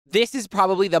This is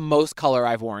probably the most color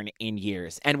I've worn in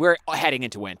years, and we're heading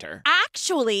into winter.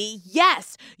 Actually,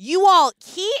 yes. You all,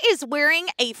 he is wearing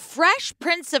a Fresh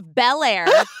Prince of Bel-Air.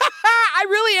 I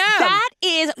really am. That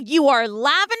is, you are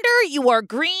lavender, you are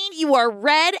green, you are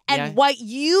red, and what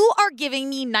you are giving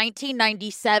me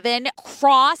 1997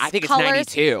 cross I think colors.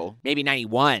 it's 92, maybe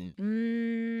 91.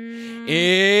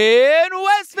 In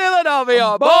West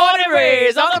Philadelphia, born and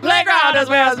raised on the playground is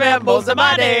where I spent most of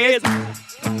my days.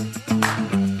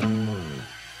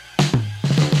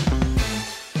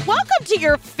 Welcome to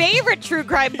your favorite true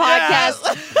crime podcast,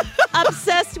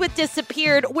 Obsessed with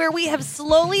Disappeared, where we have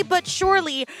slowly but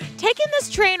surely taken this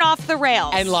train off the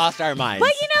rails. And lost our minds.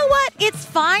 But you know what? It's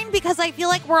fine because I feel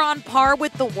like we're on par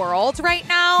with the world right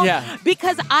now. Yeah.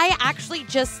 Because I actually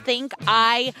just think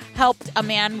I helped a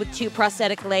man with 2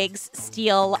 prosthetic legs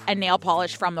steal a nail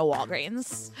polish from the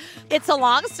Walgreens. It's a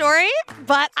long story,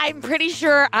 but I'm pretty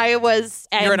sure I was...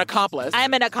 You're an accomplice.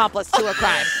 I'm an accomplice to a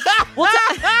crime.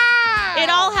 It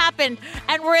all happened,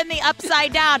 and we're in the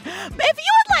upside down. If you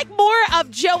would like more of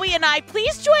Joey and I,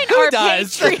 please join our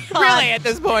Patreon. Really, at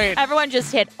this point. Everyone just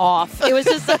hit off. It was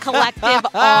just a collective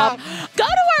off. Go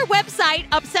to our website,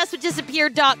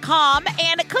 obsessedwithdisappeared.com,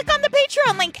 and click on the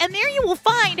Patreon link, and there you will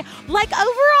find like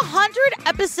over 100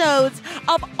 episodes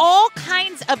of all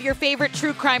kinds of your favorite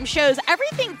true crime shows.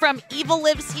 Everything from Evil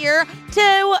Lives Here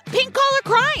to Pink Collar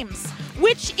Crimes,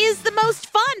 which is the most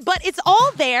fun, but it's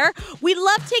all there. We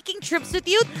love taking trips with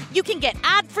you. You can get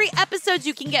ad-free episodes.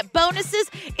 You can get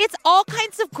bonuses. It's all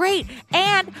kinds of great.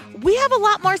 And we have a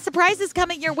lot more surprises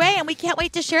coming your way, and we can't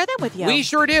wait to share them with you. We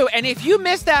sure do. And if you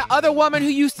missed that other woman who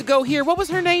used to go here, what was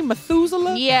her name?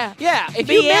 Methuselah? Yeah. Yeah. If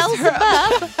you missed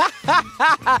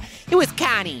her... It was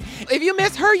Connie. If you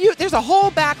missed her, there's a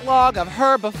whole backlog of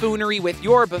her buffoonery with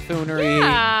your buffoonery.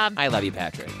 Yeah. I love you,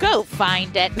 Patrick. Go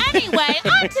find it. Anyway,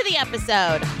 on to the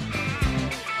episode.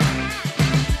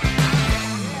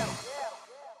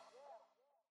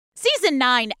 Season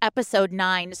 9, Episode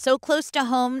 9, So Close to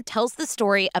Home, tells the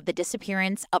story of the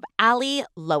disappearance of Allie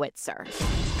Lowitzer.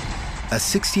 A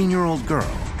 16-year-old girl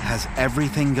has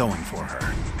everything going for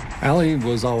her. Allie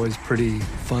was always pretty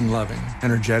fun-loving,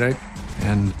 energetic,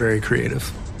 and very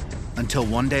creative. Until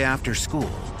one day after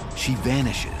school, she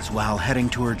vanishes while heading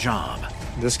to her job.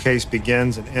 This case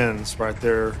begins and ends right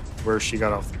there where she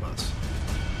got off the bus.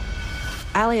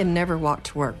 Allie had never walked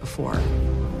to work before.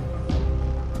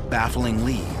 Baffling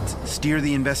leads steer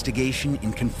the investigation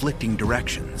in conflicting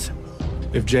directions.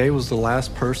 If Jay was the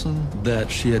last person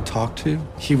that she had talked to,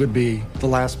 he would be the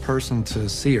last person to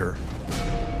see her.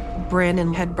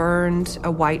 Brandon had burned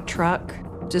a white truck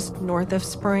just north of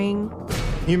Spring.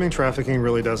 Human trafficking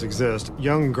really does exist.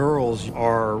 Young girls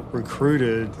are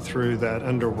recruited through that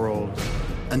underworld.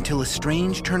 Until a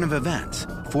strange turn of events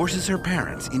forces her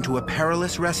parents into a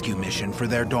perilous rescue mission for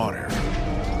their daughter.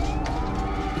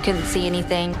 You couldn't see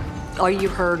anything. All you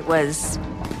heard was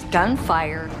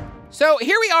gunfire. So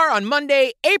here we are on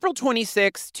Monday, April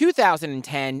 26,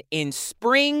 2010, in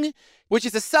Spring, which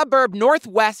is a suburb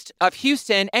northwest of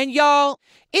Houston. And y'all,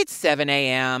 it's 7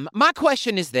 a.m. My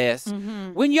question is this.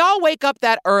 When y'all wake up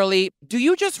that early, do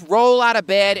you just roll out of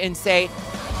bed and say...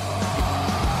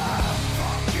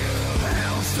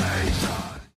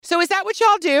 So is that what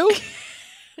y'all do?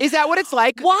 Is that what it's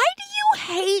like? Why do you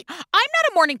hate... I'm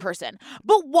not a morning person,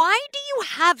 but why do you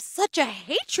have such a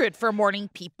hatred for morning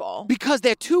people? Because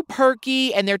they're too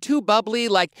perky and they're too bubbly.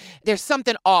 Like, there's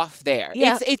something off there.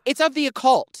 Yeah. It's of the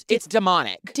occult. It's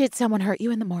demonic. Did someone hurt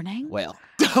you in the morning? Well,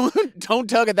 don't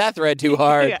tug at that thread too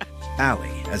hard. Yeah.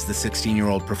 Allie, as the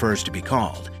 16-year-old prefers to be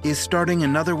called, is starting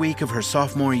another week of her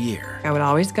sophomore year. I would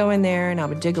always go in there and I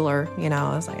would jiggle her. You know,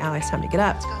 I was like, Allie, it's time to get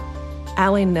up.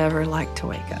 Allie never liked to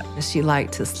wake up. She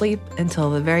liked to sleep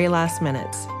until the very last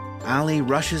minutes. Allie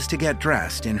rushes to get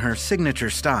dressed in her signature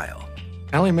style.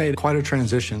 Allie made quite a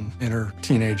transition in her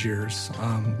teenage years.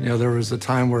 There was a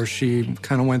time where she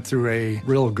kind of went through a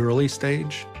real girly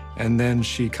stage, and then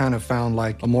she kind of found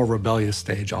like a more rebellious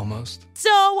stage almost.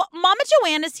 So Mama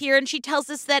Joanne is here, and she tells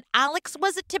us that Alex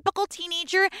was a typical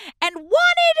teenager and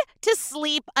wanted to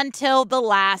sleep until the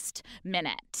last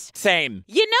minute. Same.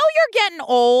 You know you're getting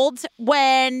old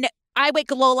when I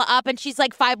wake Lola up and she's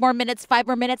like, 5 more minutes.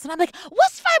 And I'm like,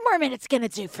 what's 5 more minutes going to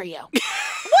do for you?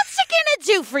 What's it going to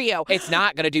do for you? It's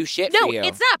not going to do shit No, for you.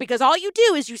 it's not, because all you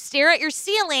do is you stare at your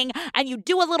ceiling and you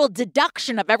do a little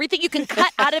deduction of everything you can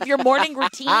cut out of your morning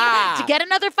routine to get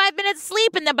another 5 minutes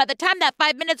sleep. And then by the time that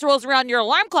 5 minutes rolls around, your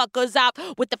alarm clock goes out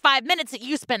with the 5 minutes that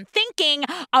you spend thinking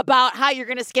about how you're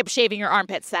going to skip shaving your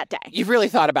armpits that day. You've really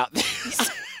thought about this.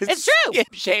 It's true.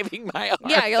 Skip shaving my arm.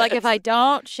 Yeah, you're like, if I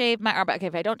don't shave my arm, okay,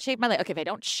 if I don't shave my leg, okay, if I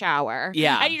don't shower.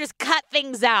 Yeah. And you just cut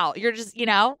things out. You're just,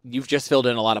 You've just filled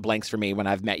in a lot of blanks for me when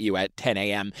I've met you at 10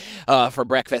 a.m. For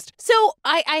breakfast. So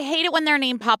I hate it when they're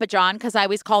named Papa John because I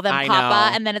always call them I Papa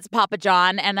know. and then it's Papa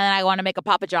John and then I want to make a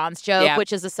Papa John's joke, Yeah.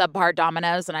 which is a subpar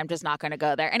Domino's, and I'm just not going to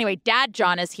go there. Anyway, Dad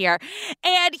John is here,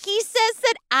 and he says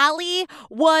that Allie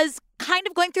was kind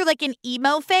of going through like an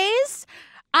emo phase.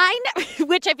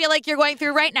 Which I feel like you're going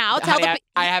through right now.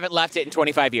 I haven't left it in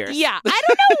 25 years. Yeah, I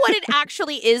don't know what it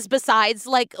actually is besides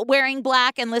like wearing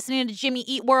black and listening to Jimmy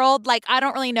Eat World. Like, I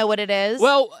don't really know what it is.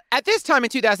 Well, at this time in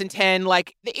 2010,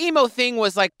 like the emo thing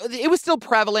was like, it was still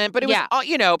prevalent, but it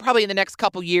was, probably in the next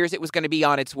couple years, it was going to be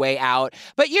on its way out.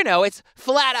 But, it's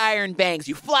flat iron bangs.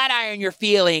 You flat iron your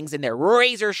feelings and they're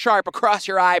razor sharp across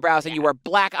your eyebrows and you wear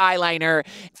black eyeliner.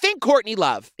 Think Courtney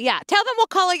Love. Yeah, tell them what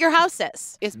color your house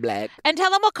is. It's black. And tell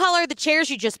them what color the chairs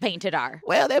you just painted are.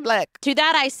 Well, they're black. To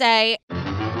that I say,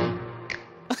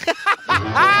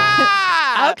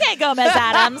 okay, Gomez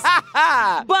Adams.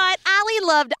 But Allie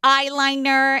loved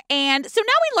eyeliner. And so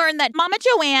now we learn that Mama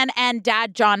Joanne and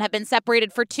Dad John have been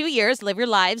separated for 2 years. Live your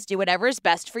lives, do whatever is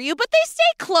best for you. But they stay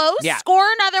close. Yeah. Score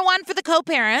another one for the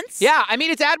co-parents. Yeah, I mean,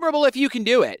 it's admirable if you can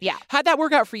do it. Yeah. How'd that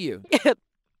work out for you?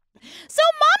 So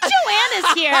Mom Joanne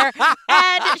is here,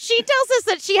 and she tells us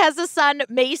that she has a son,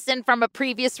 Mason, from a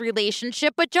previous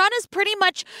relationship, but John has pretty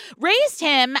much raised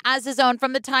him as his own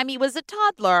from the time he was a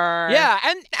toddler. Yeah,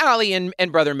 and Allie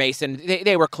and brother Mason,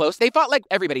 they were close. They fought like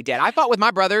everybody did. I fought with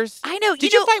my brothers. I know.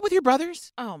 Did you fight with your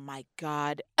brothers? Oh, my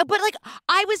God. But, like,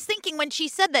 I was thinking when she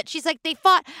said that, she's like, they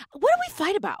fought. What did we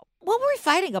fight about? What were we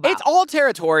fighting about? It's all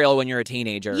territorial when you're a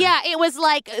teenager. Yeah, it was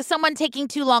like someone taking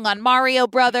too long on Mario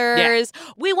Brothers.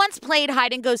 Yeah. We once played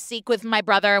hide and go seek with my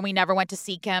brother, and we never went to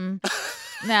seek him.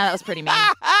 No, that was pretty mean.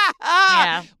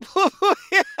 Yeah.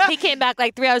 He came back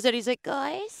like 3 hours later. He's like,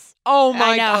 guys. Oh,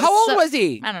 my God. How old was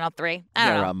he? I don't know, 3. I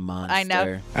don't know. You're a monster. I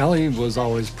know. Allie was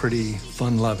always pretty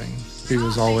fun-loving. She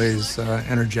was always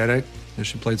energetic.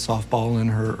 She played softball in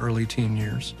her early teen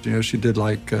years. She did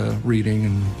like reading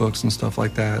and books and stuff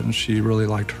like that, and she really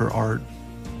liked her art.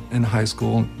 In high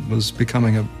school, it was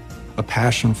becoming a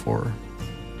passion for her.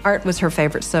 Art was her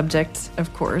favorite subject,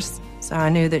 of course. So I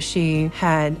knew that she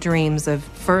had dreams of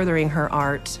furthering her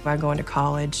art by going to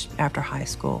college after high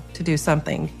school to do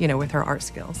something, with her art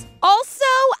skills. Also,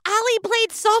 Allie played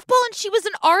softball and she was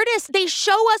an artist. They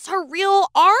show us her real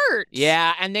art.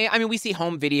 Yeah, and we see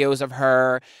home videos of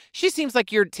her. She seems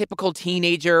like your typical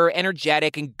teenager,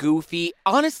 energetic and goofy.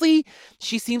 Honestly,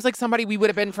 she seems like somebody we would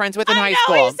have been friends with in high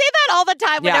school. I know, we say that all the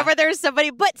time whenever there's somebody.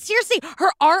 But seriously,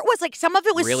 her art was like, some of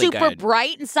it was really super good.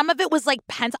 bright and some of it was like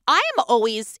pencil. I am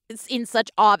always in such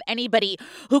awe of anybody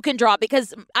who can draw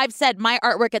because I've said my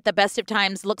artwork at the best of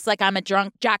times looks like I'm a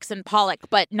drunk Jackson Pollock,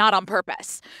 but not on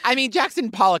purpose. I mean,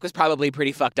 Jackson Pollock was probably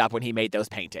pretty fucked up when he made those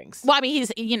paintings. Well, I mean,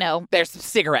 he's, There's some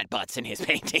cigarette butts in his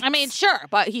paintings. I mean, sure,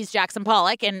 but he's Jackson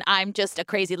Pollock, and I'm just a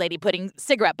crazy lady putting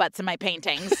cigarette butts in my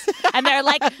paintings. And they're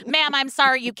like, ma'am, I'm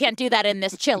sorry you can't do that in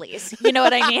this Chili's. You know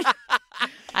what I mean?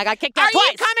 I got kicked out twice.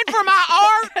 Are you coming for my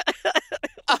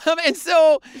art? And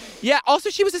so, yeah, also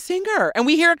she was a singer. And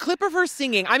we hear a clip of her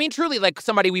singing. I mean, truly, like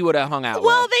somebody we would have hung out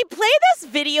Well, with. they play this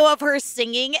video of her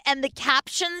singing, and the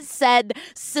caption said,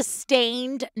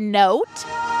 sustained note.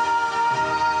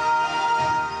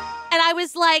 And I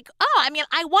was like,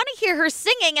 I want to hear her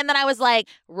singing. And then I was like,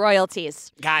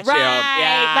 royalties. Gotcha.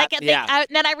 Right. Yeah. And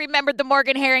then I remembered the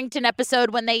Morgan Harrington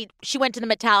episode when she went to the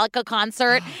Metallica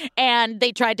concert and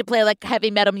they tried to play like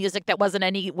heavy metal music that wasn't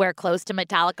anywhere close to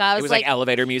Metallica. I It was like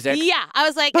elevator music. Yeah. I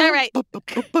was like, all right. Get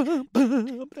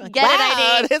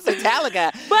it, ID. It's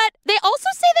Metallica. But they also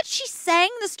say that she sang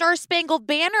the Star Spangled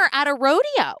Banner at a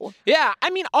rodeo. Yeah.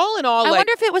 I mean, all in all, I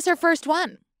wonder if it was her first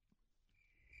one.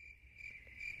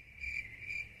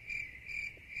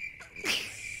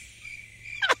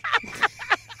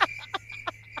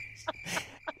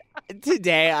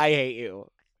 Today, I hate you.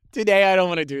 Today, I don't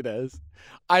want to do this.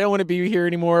 I don't want to be here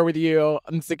anymore with you.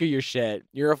 I'm sick of your shit.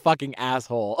 You're a fucking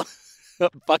asshole.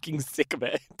 I'm fucking sick of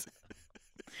it.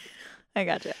 I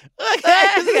gotcha.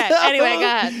 Okay. Anyway, go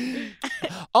ahead.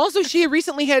 Also, she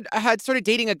recently had started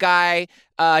dating a guy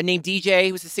named DJ,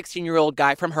 who was a 16-year-old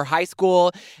guy from her high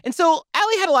school. And so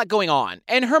Allie had a lot going on.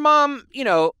 And her mom,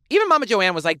 even Mama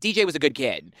Joanne was like, DJ was a good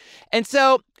kid. And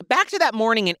so back to that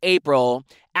morning in April,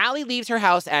 Allie leaves her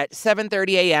house at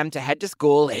 7:30 a.m. to head to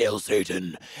school. Hail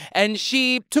Satan. And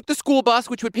she took the school bus,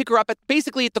 which would pick her up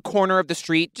basically at the corner of the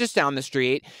street, just down the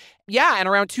street. Yeah, and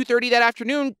around 2:30 that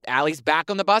afternoon, Allie's back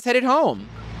on the bus headed home.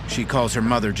 She calls her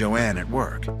mother, Joanne, at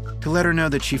work to let her know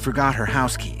that she forgot her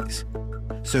house keys.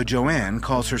 So Joanne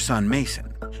calls her son,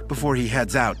 Mason, before he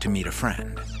heads out to meet a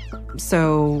friend.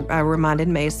 So I reminded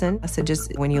Mason, I said,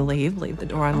 just when you leave the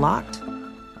door unlocked.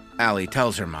 Allie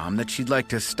tells her mom that she'd like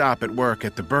to stop at work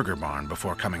at the Burger Barn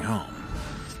before coming home.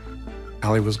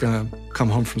 Allie was going to come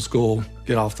home from school,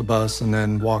 get off the bus, and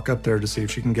then walk up there to see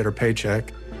if she can get her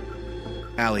paycheck.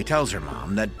 Allie tells her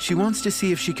mom that she wants to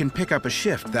see if she can pick up a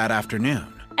shift that afternoon.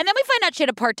 And then we find out she had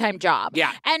a part-time job.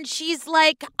 Yeah. And she's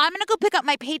like, I'm going to go pick up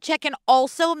my paycheck, and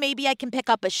also maybe I can pick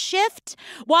up a shift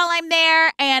while I'm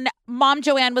there. And Mom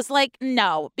Joanne was like,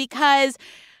 no, because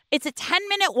it's a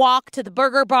 10-minute walk to the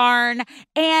Burger Barn,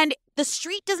 and the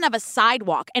street doesn't have a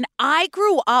sidewalk. And I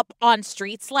grew up on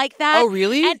streets like that. Oh,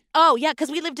 really? And yeah, because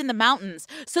we lived in the mountains.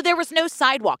 So there was no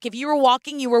sidewalk. If you were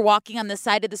walking, you were walking on the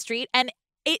side of the street. And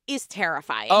it is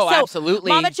terrifying. Oh, so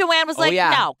absolutely. Mama Joanne was like, yeah.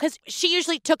 no, because she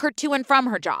usually took her to and from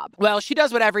her job. Well, she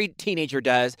does what every teenager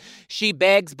does. She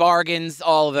begs, bargains,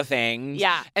 all of the things.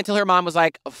 Yeah. Until her mom was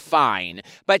like, fine,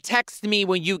 but text me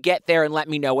when you get there and let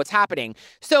me know what's happening.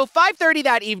 So 5:30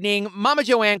 that evening, Mama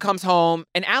Joanne comes home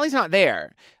and Allie's not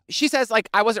there. She says, like,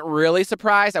 I wasn't really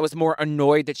surprised. I was more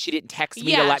annoyed that she didn't text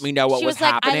me to let me know what was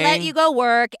happening. She was like, I let you go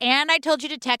work, and I told you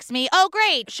to text me. Oh,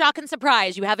 great. Shock and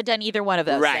surprise. You haven't done either one of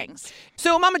those things.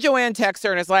 So Mama Joanne texts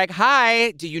her and is like,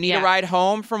 hi, do you need a ride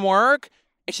home from work?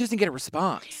 And she doesn't get a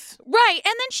response. Right.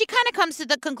 And then she kind of comes to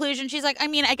the conclusion. She's like, I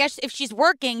mean, I guess if she's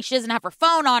working, she doesn't have her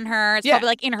phone on her. It's probably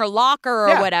like in her locker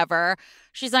or whatever.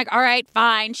 She's like, all right,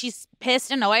 fine. She's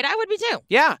pissed, annoyed. I would be too.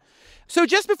 Yeah. So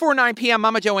just before 9 p.m.,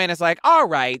 Mama Joanne is like, all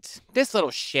right, this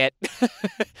little shit.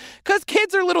 Because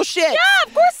kids are little shit. Yeah,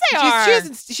 of course they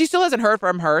are. She still hasn't heard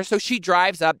from her, so she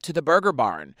drives up to the Burger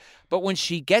Barn. But when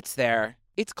she gets there,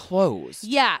 it's closed.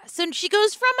 Yeah, so she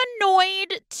goes from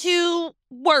annoyed to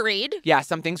worried. Yeah,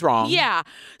 something's wrong. Yeah.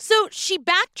 So she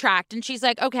backtracked and she's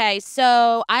like, okay,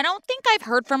 so I don't think I've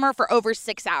heard from her for over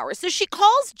 6 hours. So she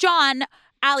calls John,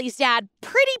 Allie's dad,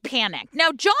 pretty panicked.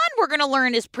 Now, John, we're going to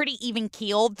learn, is pretty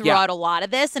even-keeled throughout a lot of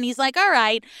this. And he's like, all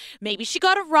right, maybe she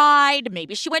got a ride.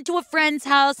 Maybe she went to a friend's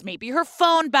house. Maybe her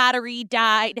phone battery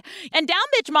died. And down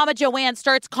bitch Mama Joanne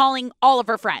starts calling all of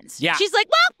her friends. Yeah. She's like,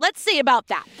 well, let's see about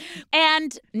that.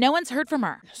 And no one's heard from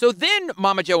her. So then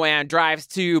Mama Joanne drives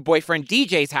to boyfriend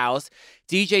DJ's house.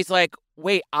 DJ's like,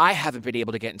 wait, I haven't been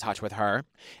able to get in touch with her.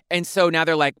 And so now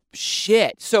they're like,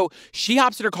 shit. So she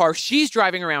hops in her car. She's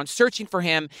driving around searching for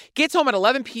him, gets home at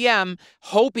 11 p.m.,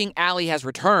 hoping Allie has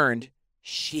returned.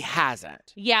 She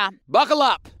hasn't. Yeah. Buckle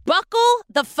up. Buckle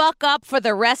the fuck up for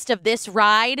the rest of this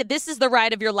ride. This is the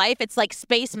ride of your life. It's like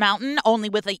Space Mountain, only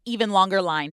with an even longer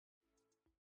line.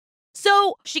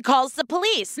 So she calls the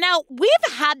police. Now, we've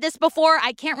had this before.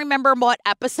 I can't remember what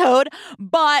episode,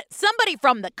 but somebody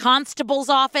from the constable's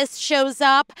office shows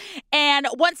up. And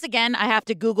once again, I have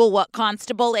to Google what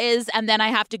constable is, and then I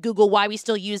have to Google why we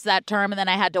still use that term, and then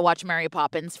I had to watch Mary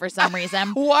Poppins for some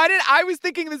reason. I was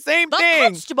thinking the same The thing.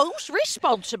 constable's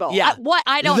responsible. Yeah.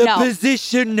 I don't know. The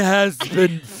position has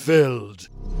been filled.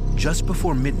 Just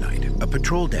before midnight, a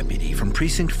patrol deputy from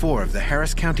Precinct 4 of the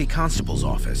Harris County Constable's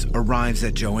Office arrives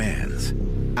at Joanne's.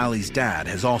 Allie's dad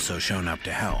has also shown up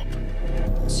to help.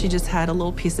 She just had a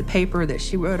little piece of paper that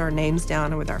she wrote our names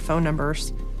down with our phone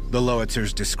numbers. The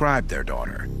Lowitzers described their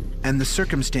daughter and the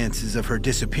circumstances of her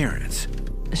disappearance.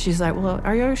 She's like, well,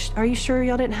 are you sure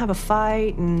y'all didn't have a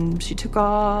fight? And she took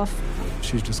off.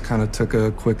 She just kind of took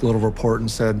a quick little report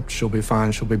and said, she'll be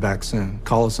fine, she'll be back soon.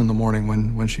 Call us in the morning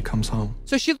when she comes home.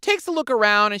 So she takes a look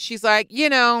around and she's like,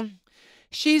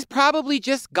 she's probably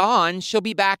just gone. She'll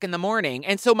be back in the morning.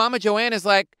 And so Mama Joanne is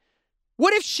like,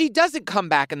 what if she doesn't come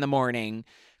back in the morning?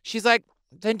 She's like,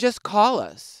 then just call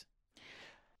us.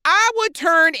 I would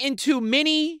turn into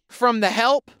Minnie from The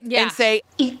Help and say,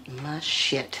 eat my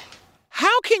shit.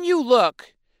 How can you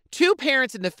look two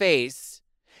parents in the face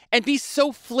and be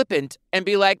so flippant and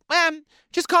be like,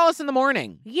 just call us in the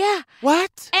morning? Yeah.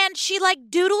 What? And she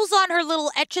doodles on her little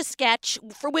Etch-a-Sketch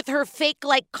with her fake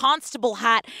constable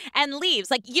hat and leaves.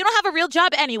 You don't have a real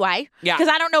job anyway. Yeah. Because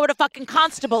I don't know what a fucking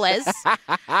constable is.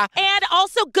 And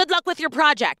also, good luck with your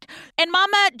project. And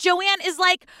Mama Joanne is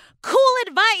like, cool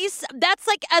advice. That's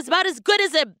about as good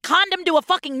as a condom to a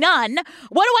fucking nun.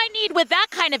 What do I need with that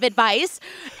kind of advice?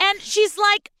 And she's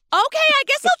like, okay, I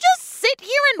guess I'll just sit here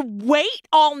and wait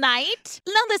all night.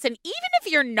 Now listen, even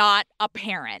if you're not a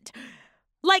parent,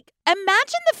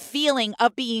 imagine the feeling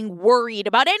of being worried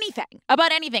about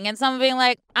anything, and someone being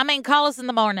like, call us in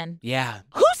the morning. Yeah.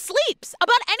 Who sleeps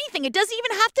about anything? It doesn't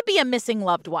even have to be a missing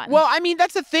loved one. Well,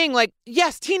 that's the thing.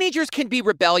 Yes, teenagers can be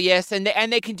rebellious and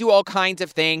they can do all kinds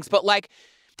of things, but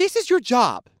this is your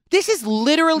job. This is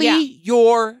literally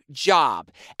your job.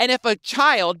 And if a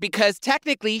child, because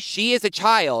technically she is a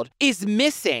child, is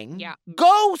missing,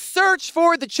 go search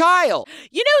for the child.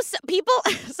 You know,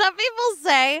 some people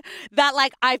say that,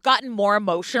 like, I've gotten more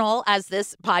emotional as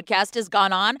this podcast has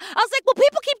gone on. I was like, well,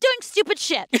 people keep doing stupid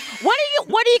shit. What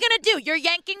are you going to do? You're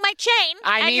yanking my chain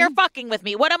and you're fucking with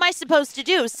me. What am I supposed to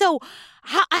do? So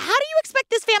how do you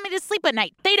expect this family to sleep at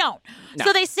night? They don't. No.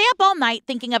 So they stay up all night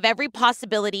thinking of every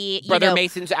possibility. Brother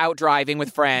Mason's out driving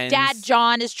with friends. Dad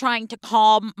John is trying to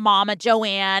call Mama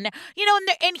Joanne. You know,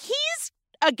 and he's,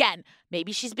 again,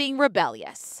 maybe she's being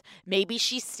rebellious. Maybe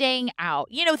she's staying out.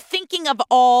 You know, thinking of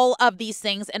all of these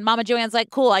things. And Mama Joanne's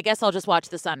like, cool, I guess I'll just watch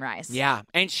the sunrise. Yeah,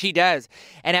 and she does.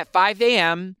 And at 5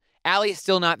 a.m., Allie is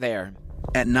still not there.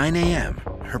 At 9 a.m.,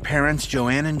 her parents,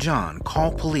 Joanne and John,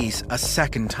 call police a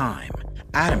second time,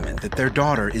 adamant that their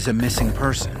daughter is a missing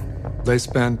person. They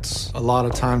spent a lot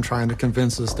of time trying to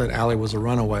convince us that Allie was a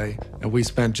runaway, and we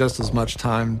spent just as much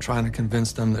time trying to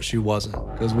convince them that she wasn't,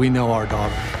 because we know our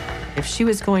daughter. If she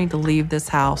was going to leave this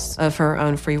house of her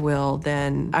own free will,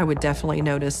 then I would definitely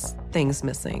notice things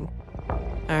missing.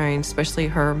 I mean, especially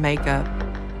her makeup,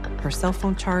 her cell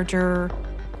phone charger,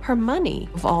 her money,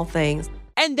 of all things.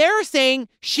 And they're saying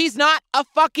she's not a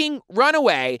fucking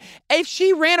runaway. If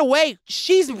she ran away,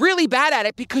 she's really bad at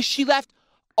it because she left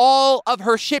all of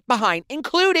her shit behind,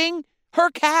 including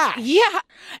her cash. Yeah.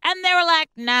 And they were like,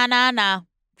 nah.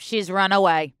 She's run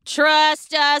away.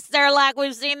 Trust us. They're like,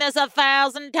 we've seen this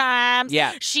 1,000 times.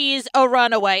 Yeah. She's a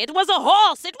runaway. It was a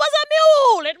horse. It was a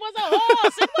mule. It was a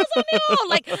horse. It was a mule.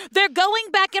 Like, they're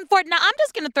going back and forth. Now, I'm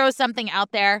just going to throw something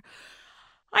out there.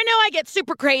 I know I get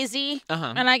super crazy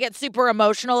and I get super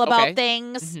emotional about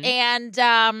things. Mm-hmm. And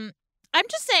I'm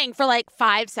just saying, for like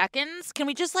 5 seconds, can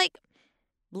we just like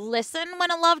listen when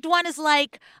a loved one is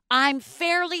like, I'm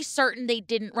fairly certain they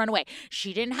didn't run away.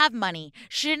 She didn't have money.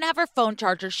 She didn't have her phone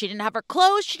charger. She didn't have her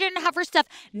clothes. She didn't have her stuff.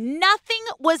 Nothing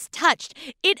was touched.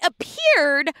 It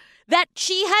appeared that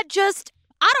she had just,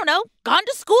 I don't know, gone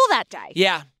to school that day.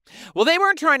 Yeah. Well, they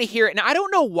weren't trying to hear it, and I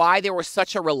don't know why there was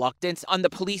such a reluctance on the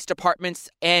police department's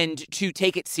end to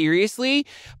take it seriously,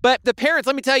 but the parents,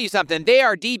 let me tell you something, they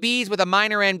are DBs with a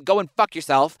minor end, go and fuck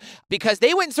yourself, because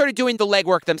they went and started doing the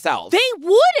legwork themselves. They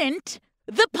wouldn't.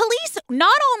 The police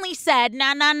not only said,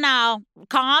 no,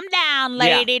 calm down,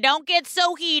 lady, don't get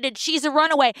so heated, she's a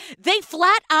runaway. They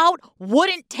flat out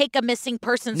wouldn't take a missing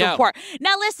persons report.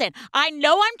 Now, listen, I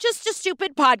know I'm just a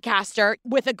stupid podcaster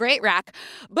with a great rack,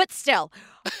 but still,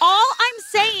 all I'm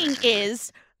saying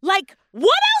is, like, what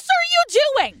else are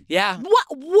you doing? Yeah.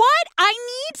 What? I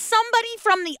need somebody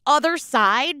from the other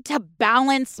side to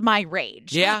balance my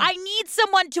rage. Yeah. I need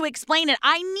someone to explain it.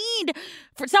 I need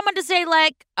for someone to say,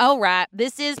 like, all right,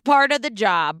 this is part of the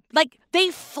job. Like,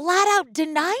 they flat out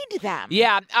denied them.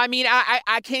 Yeah, I mean,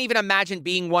 I can't even imagine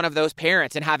being one of those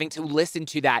parents and having to listen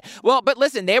to that. Well, but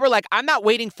listen, they were like, I'm not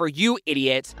waiting for you,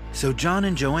 idiots. So John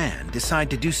and Joanne decide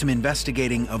to do some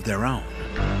investigating of their own.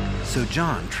 So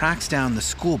John tracks down the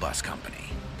school bus company.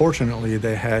 Fortunately,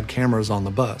 they had cameras on the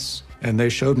bus, and they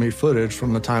showed me footage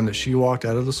from the time that she walked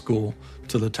out of the school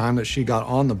to the time that she got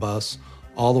on the bus,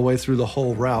 all the way through the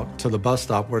whole route to the bus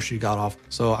stop where she got off.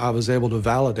 So I was able to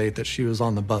validate that she was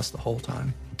on the bus the whole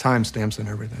time. Timestamps and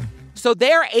everything. So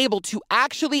they're able to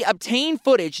actually obtain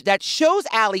footage that shows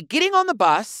Allie getting on the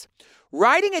bus,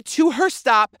 riding it to her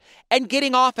stop, and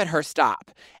getting off at her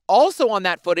stop. Also on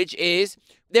that footage is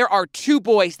there are 2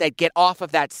 boys that get off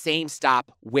of that same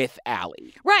stop with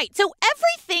Allie. Right. So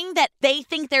everything that they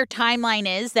think their timeline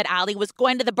is, that Allie was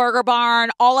going to the Burger Barn,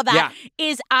 all of that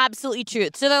is absolutely true.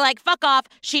 So they're like, fuck off,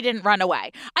 she didn't run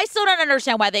away. I still don't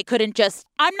understand why they couldn't just,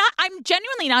 I'm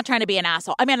genuinely not trying to be an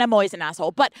asshole. I mean, I'm always an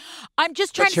asshole, but I'm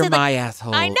just trying to say, you're my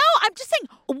asshole. I know. I'm just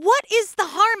saying, what is the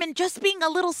harm in just being a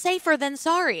little safer than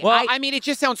sorry? Well, I mean, it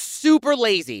just sounds super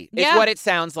lazy is what it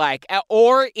sounds like.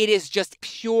 Or it is just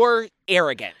pure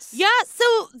arrogance. Yeah, so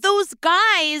those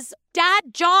guys, Dad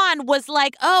John was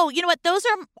like, oh, you know what? Those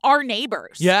are our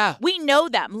neighbors. Yeah. We know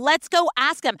them. Let's go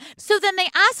ask them. So then they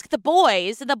asked the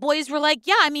boys, and the boys were like,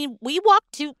 yeah, I mean, we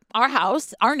walked to our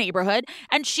house, our neighborhood,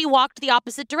 and she walked the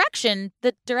opposite direction,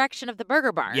 the direction of the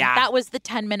Burger Barn. Yeah. That was the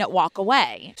 10-minute walk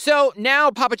away. So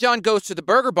now Papa John goes to the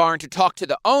Burger Barn to talk to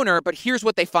the owner, but here's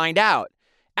what they find out.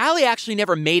 Allie actually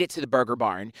never made it to the Burger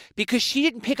Barn because she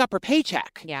didn't pick up her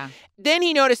paycheck. Yeah. Then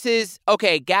he notices,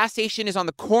 okay, gas station is on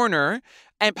the corner,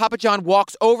 and Papa John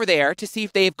walks over there to see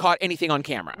if they've caught anything on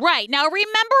camera. Right. Now,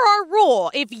 remember our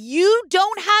rule. If you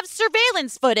don't have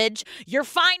surveillance footage, you're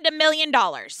fined $1 million.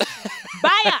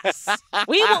 By us.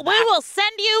 We will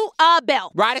send you a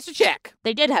bill. Write us a check.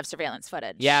 They did have surveillance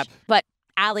footage. Yep. But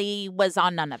Allie was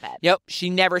on none of it. Yep, she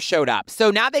never showed up.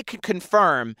 So now they could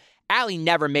confirm Allie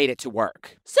never made it to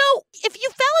work. So if you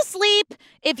fell asleep,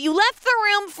 if you left the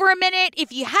room for a minute,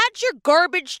 if you had your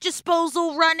garbage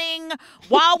disposal running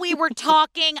while we were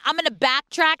talking, I'm going to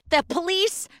backtrack. The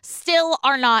police still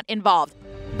are not involved.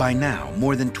 By now,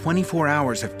 more than 24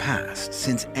 hours have passed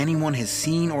since anyone has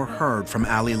seen or heard from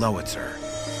Allie Lowitzer.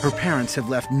 Her parents have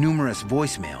left numerous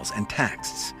voicemails and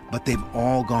texts, but they've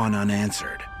all gone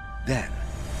unanswered. Then,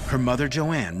 her mother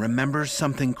Joanne remembers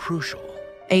something crucial.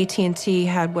 AT&T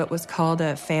had what was called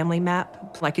a family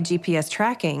map, like a GPS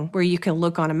tracking, where you can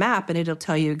look on a map and it'll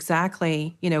tell you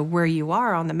exactly, where you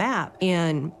are on the map.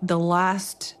 And the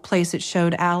last place it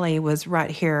showed Allie was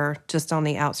right here, just on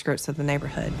the outskirts of the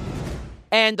neighborhood.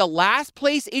 And the last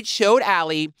place it showed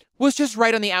Allie was just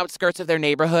right on the outskirts of their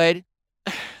neighborhood.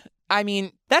 I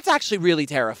mean, that's actually really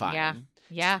terrifying.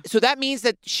 Yeah. So that means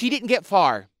that she didn't get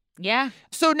far. Yeah.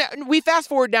 So now, we fast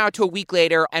forward now to a week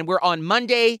later, and we're on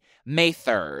Monday, May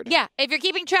 3rd. Yeah. If you're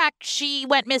keeping track, she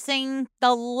went missing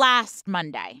the last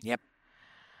Monday. Yep.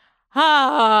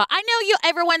 I know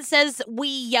everyone says we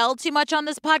yell too much on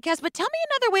this podcast, but tell me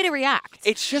another way to react.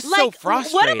 It's just so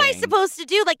frustrating. What am I supposed to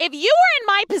do? If you were in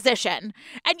my position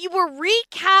and you were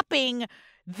recapping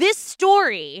this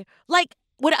story,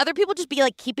 would other people just be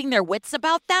keeping their wits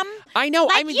about them? I know.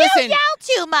 You listen, yell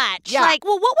too much. Yeah.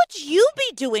 Well, what would you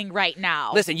be doing right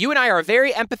now? Listen, you and I are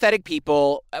very empathetic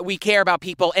people. We care about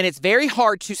people, and it's very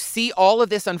hard to see all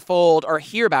of this unfold or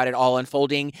hear about it all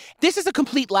unfolding. This is a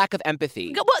complete lack of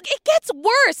empathy. Well, it gets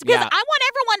worse because Yeah. I want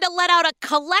everyone to let out a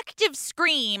collective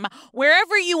scream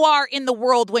wherever you are in the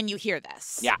world when you hear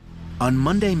this. Yeah. On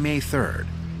Monday, May 3rd,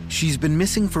 she's been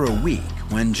missing for a week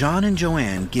when John and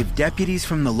Joanne give deputies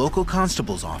from the local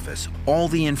constable's office all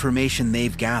the information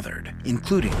they've gathered,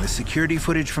 including the security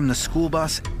footage from the school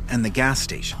bus and the gas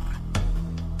station.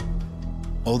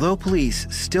 Although police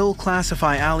still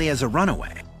classify Allie as a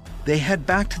runaway, they head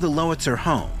back to the Lowitzer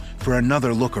home for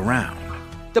another look around.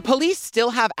 The police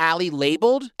still have Allie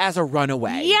labeled as a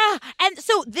runaway. Yeah, and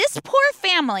so this poor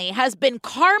family has been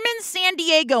Carmen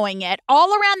Sandiegoing it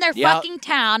all around their fucking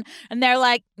town, and they're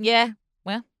like, yeah,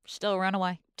 well, still a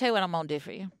runaway. Tell you what I'm going to do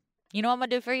for you. You know what I'm going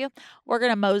to do for you? We're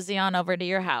going to mosey on over to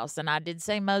your house. And I did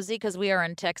say mosey because we are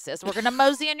in Texas. We're going to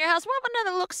mosey in your house. We'll have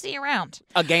another look-see around.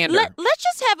 A gander. Let's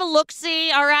just have a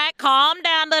look-see, all right? Calm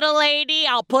down, little lady.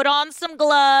 I'll put on some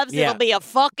gloves. Yeah. It'll be a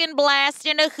fucking blast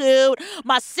and a hoot.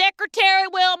 My secretary,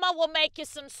 Wilma, will make you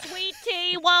some sweet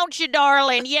tea, won't you,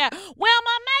 darling? Yeah.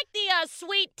 Wilma, make the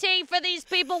sweet tea for these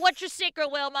people. What's your secret,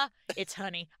 Wilma? It's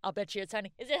honey. I'll bet you it's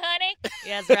honey. Is it honey?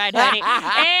 Yeah, that's right, honey.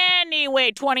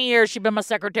 Anyway, 20 years she's been my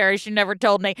secretary. She never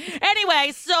told me.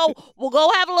 Anyway, so we'll go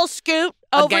have a little scoot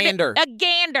over a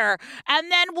gander,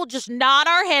 and then we'll just nod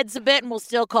our heads a bit, and we'll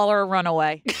still call her a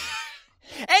runaway.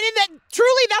 And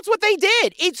truly, that's what they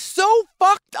did. It's so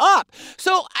fucked up.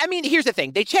 So, here's the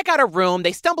thing. They check out her room.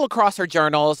 They stumble across her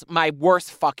journals. My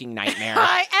worst fucking nightmare.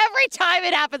 Every time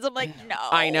it happens, I'm like, no.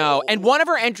 I know. And one of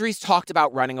her entries talked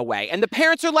about running away. And the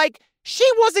parents are like, she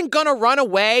wasn't going to run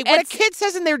away. What a kid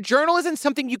says in their journal isn't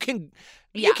something you can...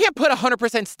 Yeah. You can't put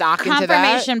 100% stock into that.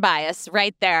 Confirmation bias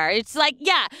right there. It's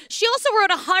she also wrote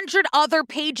 100 other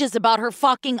pages about her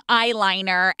fucking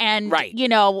eyeliner and,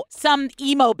 some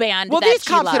emo band well, that these she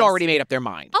cops loves. had already made up their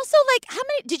mind. Also, how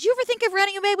many, did you ever think of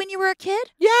running away when you were a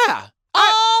kid? Yeah.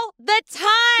 All the time.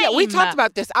 Yeah, we talked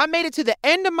about this. I made it to the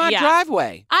end of my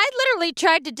driveway. I literally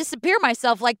tried to disappear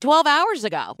myself 12 hours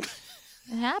ago.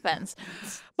 It happens.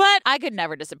 But I could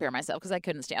never disappear myself because I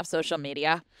couldn't stay off social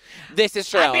media. This is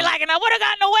true. I'd be and I would have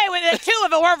gotten away with it too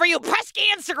if it weren't for you pesky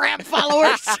Instagram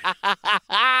followers.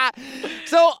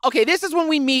 So, okay, this is when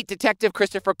we meet Detective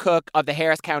Christopher Cook of the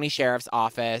Harris County Sheriff's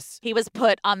Office. He was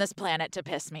put on this planet to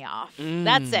piss me off.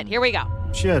 That's it. Here we go.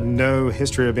 She had no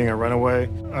history of being a runaway.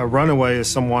 A runaway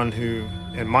is someone who,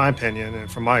 in my opinion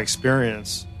and from my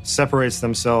experience, separates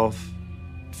themselves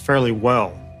fairly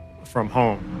well from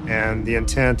home, and the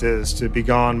intent is to be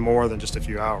gone more than just a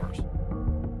few hours.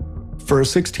 For a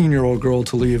 16-year-old girl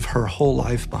to leave her whole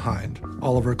life behind,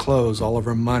 all of her clothes, all of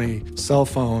her money, cell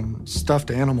phone, stuffed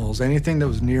animals, anything that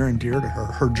was near and dear to her,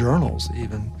 her journals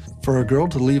even, for a girl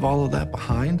to leave all of that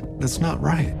behind, that's not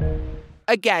right.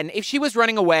 Again, if she was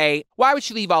running away, why would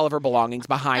she leave all of her belongings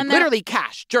behind? Literally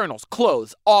cash, journals,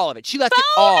 clothes, all of it. She left it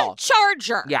all. Phone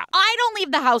charger. Yeah. I don't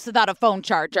leave the house without a phone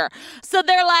charger. So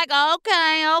they're like,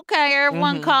 okay,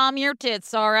 everyone calm your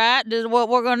tits, all right? This is what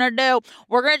we're going to do.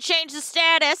 We're going to change the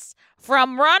status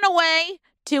from runaway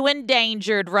to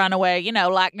endangered runaway,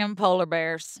 like them polar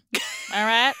bears. All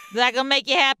right? Is that going to make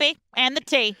you happy? And the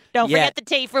tea. Don't forget the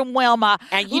tea from Wilma.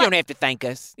 And you don't have to thank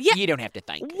us. Yeah. You don't have to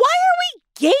thank us. Why are we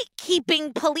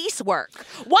gatekeeping police work?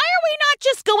 Why are we not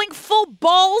just going full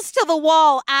balls to the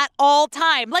wall at all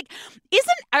time? Like,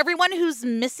 isn't everyone who's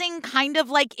missing kind of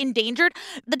like endangered?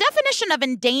 The definition of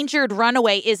endangered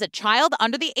runaway is a child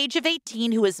under the age of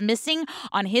 18 who is missing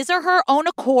on his or her own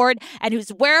accord and whose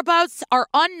whereabouts are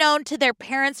unknown to their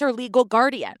parents or legal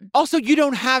guardian. Also, you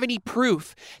don't have any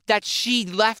proof that she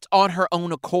left on her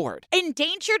own accord.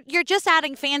 Endangered, you're just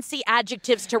adding fancy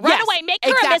adjectives to runaway. Yes, Make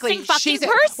her exactly. a missing fucking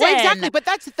person. Well, exactly, but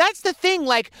that's the thing.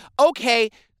 Like, okay,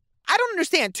 I don't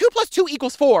understand. 2 + 2 =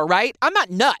 4, right? I'm not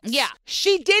nuts. Yeah.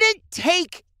 She didn't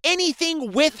take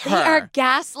anything with her. They are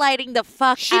gaslighting the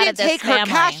fuck She out didn't of this take family. her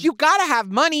cash. You gotta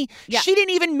have money. Yeah. She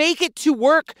didn't even make it to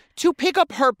work to pick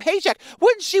up her paycheck.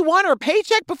 Wouldn't she want her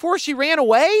paycheck before she ran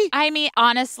away? I mean,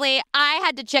 honestly, I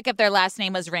had to check if their last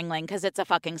name was Ringling because it's a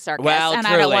fucking circus, Well, and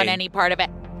I don't truly. want any part of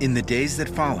it. In the days that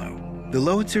follow, the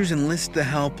Lowitzers enlist the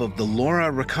help of the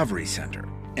Laura Recovery Center,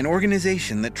 an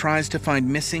organization that tries to find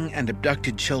missing and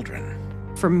abducted children.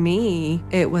 For me,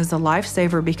 it was a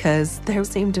lifesaver because they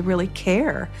seemed to really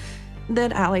care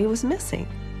that Allie was missing.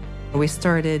 We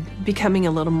started becoming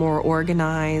a little more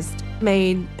organized,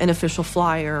 made an official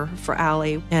flyer for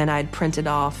Allie, and I'd printed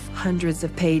off hundreds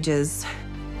of pages.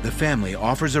 The family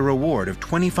offers a reward of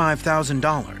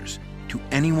 $25,000 to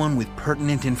anyone with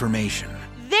pertinent information.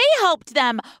 They helped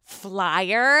them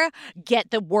flyer,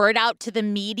 get the word out to the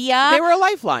media. They were a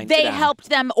lifeline to They them. helped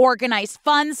them organize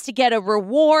funds to get a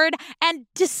reward. And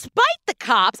despite the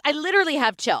cops, I literally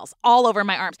have chills all over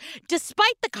my arms.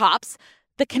 Despite the cops,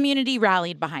 the community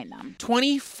rallied behind them.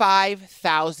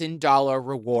 $25,000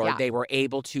 reward Yeah. they were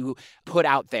able to put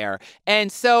out there.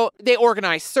 And so they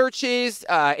organized searches.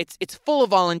 It's full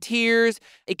of volunteers.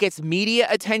 It gets media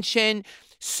attention.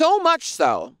 So much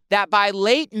so that by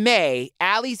late May,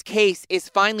 Allie's case is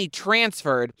finally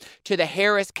transferred to the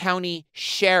Harris County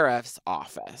Sheriff's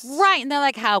Office. Right. And they're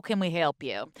like, how can we help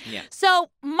you? Yeah. So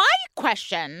my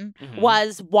question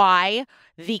was why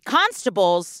the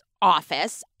constable's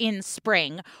office in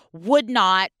Spring would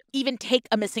not even take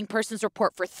a missing persons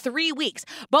report for 3 weeks.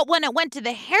 But when it went to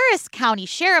the Harris County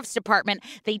Sheriff's Department,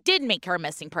 they did make her a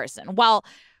missing person. Well,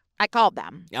 I called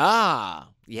them. Ah,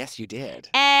 yes, you did.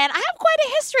 And I have quite a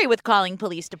history with calling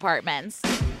police departments.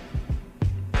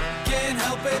 Can't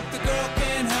help it, the girl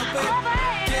can't help it.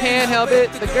 Can't help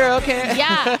it, the girl can't.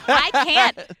 Yeah, I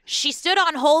can't. She stood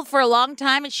on hold for a long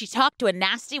time and she talked to a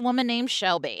nasty woman named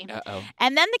Shelby. Uh-oh.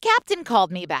 And then the captain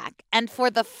called me back. And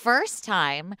for the first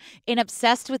time in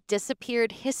Obsessed with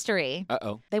Disappeared history,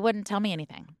 Uh-oh. they wouldn't tell me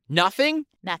anything. Nothing?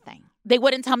 Nothing. They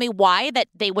wouldn't tell me why that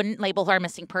they wouldn't label her a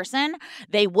missing person.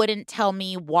 They wouldn't tell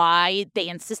me why they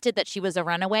insisted that she was a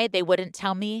runaway. They wouldn't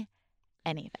tell me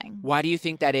anything. Why do you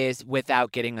think that is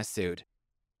without getting us sued?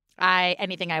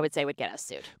 Anything I would say would get us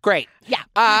sued. Great. Yeah.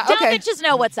 Okay. Bitches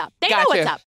know what's up. They know Gotcha. what's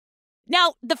up.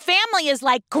 Now, the family is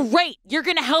like, great, you're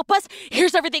going to help us?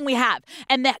 Here's everything we have.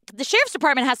 And the sheriff's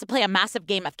department has to play a massive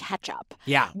game of catch up.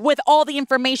 Yeah. With all the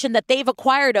information that they've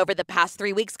acquired over the past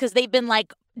 3 weeks because they've been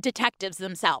like detectives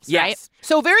themselves, Yes. right?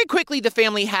 So very quickly, the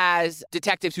family has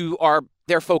detectives who are,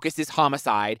 their focus is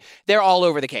homicide. They're all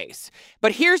over the case.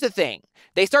 But here's the thing.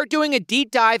 They start doing a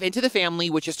deep dive into the family,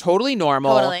 which is totally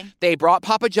normal. Totally. They brought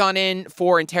Papa John in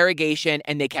for interrogation,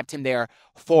 and they kept him there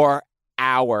for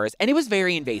hours. And it was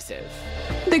very invasive.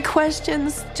 The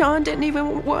questions, John didn't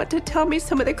even want to tell me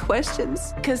some of the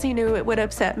questions because he knew it would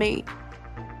upset me.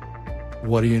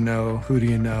 What do you know? Who do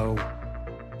you know?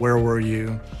 Where were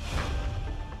you?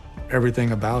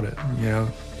 Everything about it, you know.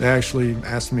 They actually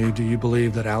asked me, do you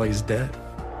believe that Allie's dead?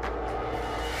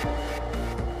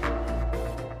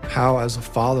 How, as a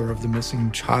father of the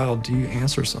missing child, do you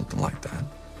answer something like that?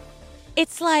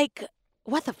 It's like,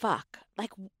 what the fuck?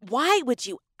 Like, why would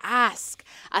you ask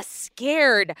a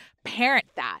scared parent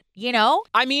that, you know?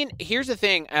 I mean, here's the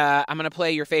thing. I'm going to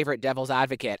play your favorite devil's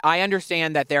advocate. I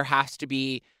understand that there has to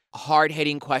be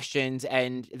hard-hitting questions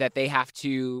and that they have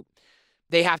to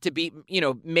be, you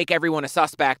know, make everyone a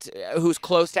suspect who's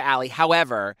close to Allie.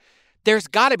 However, there's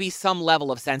got to be some level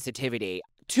of sensitivity.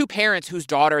 Two parents whose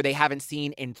daughter they haven't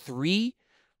seen in 3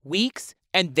 weeks,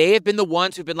 and they have been the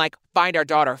ones who've been like, find our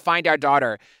daughter, find our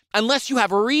daughter. Unless you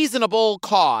have a reasonable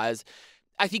cause,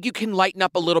 I think you can lighten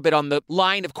up a little bit on the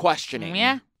line of questioning.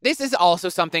 Yeah. This is also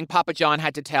something Papa John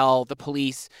had to tell the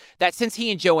police, that since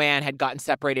he and Joanne had gotten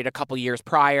separated a couple years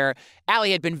prior,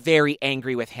 Allie had been very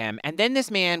angry with him. And then this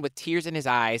man with tears in his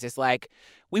eyes is like,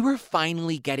 we were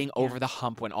finally getting over the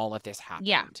hump when all of this happened.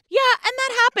 Yeah, and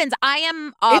that happens.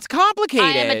 It's complicated.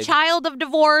 I am a child of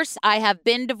divorce. I have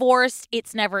been divorced.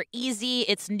 It's never easy.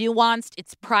 It's nuanced.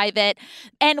 It's private.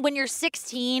 And when you're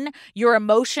 16, your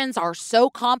emotions are so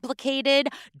complicated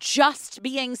just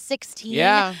being 16.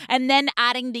 Yeah. And then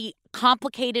adding the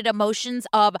complicated emotions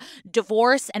of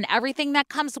divorce and everything that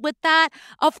comes with that.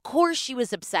 Of course she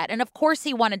was upset. And of course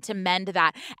he wanted to mend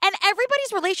that. And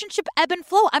everybody's relationship ebb and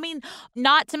flow. I mean,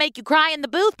 not to make you cry in the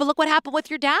booth, but look what happened with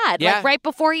your dad. Yeah. Like right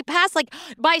before he passed, like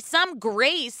by some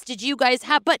grace did you guys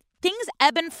have, but things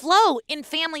ebb and flow in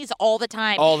families all the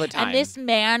time. All the time. And this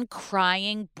man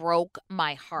crying broke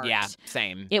my heart. Yeah,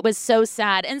 same. It was so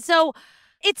sad. And so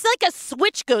it's like a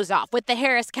switch goes off with the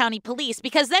Harris County Police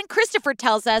because then Christopher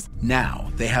tells us.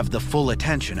 Now they have the full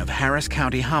attention of Harris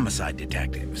County homicide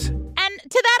detectives. And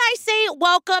to that I say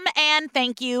welcome and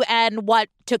thank you and what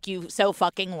took you so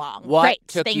fucking long. What Great,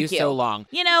 took thank you so long?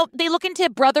 You know, they look into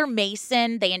Brother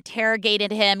Mason. They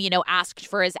interrogated him, asked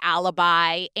for his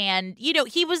alibi. And,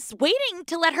 he was waiting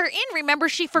to let her in. Remember,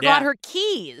 she forgot her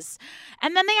keys.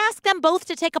 And then they asked them both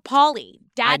to take a poly.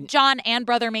 Dad John and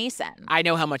Brother Mason. I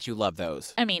know how much you love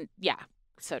those. I mean, yeah,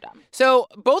 so dumb. So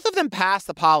both of them pass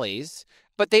the polys,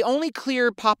 but they only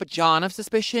clear Papa John of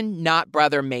suspicion, not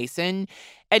Brother Mason.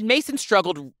 And Mason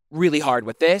struggled really hard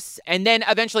with this and then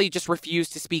eventually just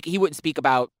refused to speak. He wouldn't speak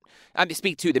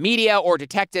to the media or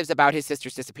detectives about his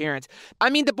sister's disappearance. I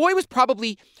mean, the boy was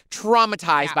probably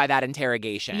traumatized by that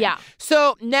interrogation. Yeah.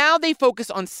 So now they focus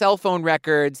on cell phone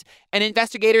records and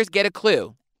investigators get a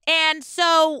clue. And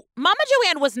so Mama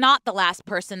Joanne was not the last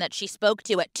person that she spoke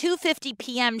to. At 2:50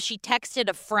 p.m., she texted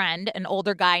a friend, an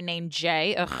older guy named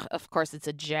Jay. Ugh, of course it's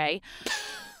a Jay.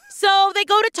 So they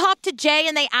go to talk to Jay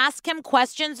and they ask him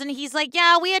questions and he's like,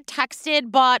 yeah, we had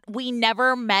texted, but we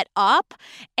never met up.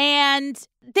 And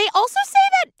they also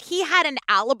say that he had an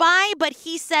alibi, but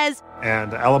he says...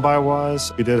 And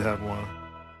alibi-wise, we did have one.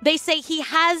 They say he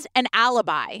has an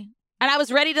alibi. And I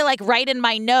was ready to write in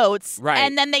my notes. Right.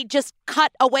 And then they just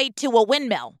cut away to a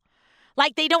windmill.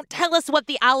 Like, they don't tell us what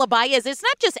the alibi is. It's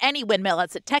not just any windmill.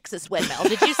 It's a Texas windmill.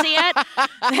 Did you see it?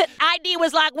 ID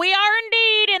was like, we are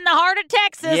indeed in the heart of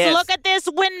Texas. Yes. Look at this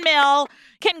windmill.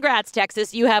 Congrats,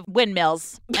 Texas. You have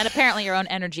windmills and apparently your own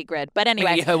energy grid. But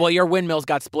anyway. Yeah, well, your windmill's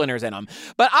got splinters in them.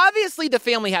 But obviously the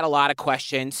family had a lot of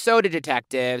questions. So did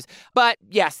detectives. But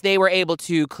yes, they were able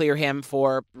to clear him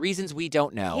for reasons we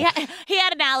don't know. Yeah, he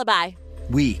had an alibi.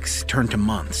 Weeks turn to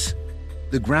months.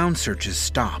 The ground searches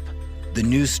stop. The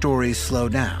news stories slow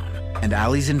down, and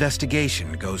Allie's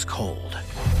investigation goes cold.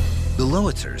 The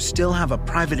Lowitzers still have a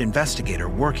private investigator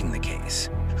working the case,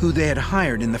 who they had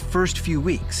hired in the first few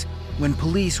weeks when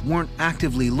police weren't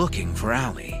actively looking for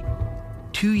Allie.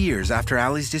 2 years after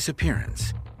Allie's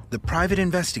disappearance, the private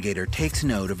investigator takes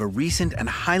note of a recent and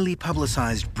highly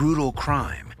publicized brutal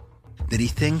crime that he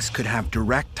thinks could have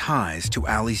direct ties to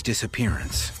Allie's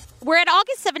disappearance. We're at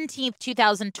August 17th,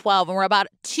 2012, and we're about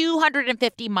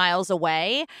 250 miles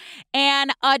away.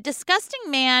 And a disgusting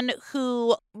man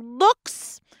who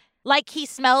looks like he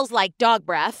smells like dog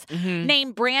breath,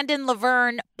 named Brandon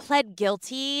Laverne, pled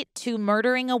guilty to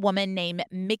murdering a woman named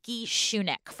Mickey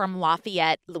Shunick from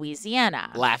Lafayette,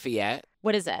 Louisiana. Lafayette.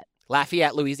 What is it?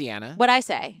 Lafayette, Louisiana. What'd I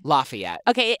say? Lafayette.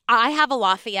 Okay, I have a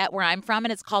Lafayette where I'm from,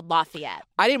 and it's called Lafayette.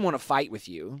 I didn't want to fight with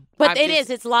you. But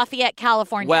it's Lafayette,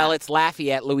 California. Well, it's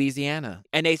Lafayette, Louisiana.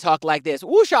 And they talk like this.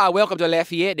 Woosha, welcome to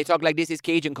Lafayette. They talk like this is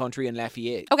Cajun country in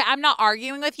Lafayette. Okay, I'm not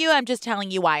arguing with you. I'm just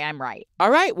telling you why I'm right. All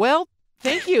right, well,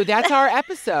 thank you. That's our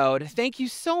episode. Thank you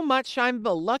so much. I'm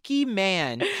a lucky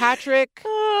man. Patrick.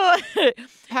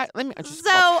 Let me just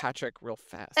call Patrick real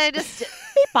fast. I just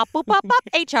beep, bop, boop, bop, bop,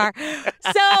 HR.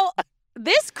 So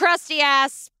this crusty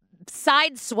ass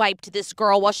sideswiped this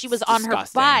girl while she was on her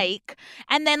bike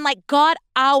and then got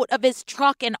out of his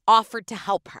truck and offered to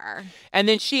help her. And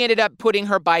then she ended up putting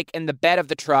her bike in the bed of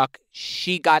the truck.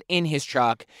 She got in his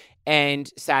truck and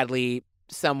sadly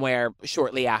somewhere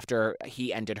shortly after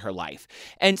he ended her life.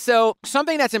 And so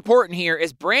something that's important here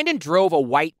is Brandon drove a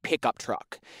white pickup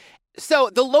truck. So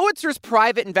the Lowitzer's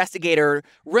private investigator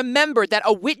remembered that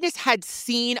a witness had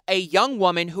seen a young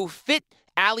woman who fit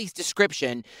Allie's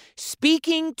description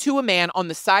speaking to a man on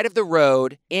the side of the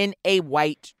road in a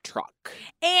white truck.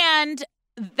 And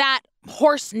that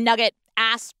horse nugget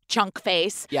ass chunk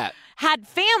face had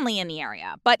family in the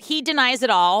area, but he denies it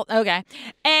all. Okay.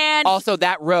 And also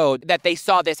that road that they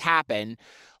saw this happen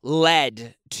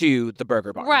led to the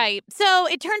burger bar. Right. So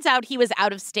it turns out he was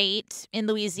out of state in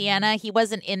Louisiana. He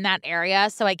wasn't in that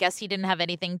area, so I guess he didn't have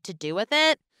anything to do with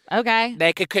it. Okay.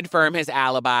 They could confirm his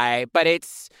alibi, but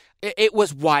it's, It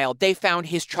was wild. They found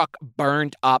his truck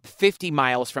burned up 50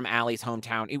 miles from Allie's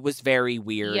hometown. It was very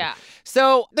weird. Yeah.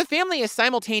 So the family is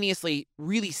simultaneously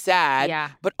really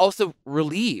sad, but also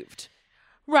relieved.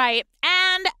 Right.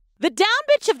 And the down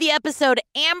bitch of the episode,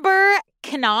 Amber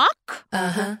Knock,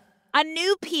 a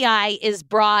new PI is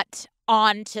brought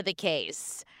onto the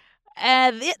case.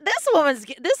 This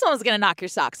woman's gonna knock your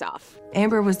socks off.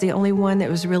 Amber was the only one that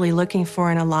was really looking for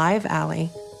an alive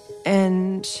Allie.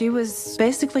 And she was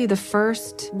basically the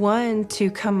first one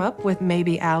to come up with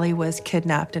maybe Allie was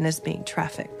kidnapped and is being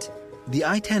trafficked. The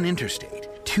I-10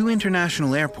 interstate, 2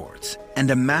 international airports, and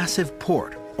a massive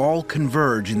port all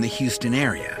converge in the Houston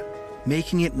area,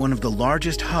 making it one of the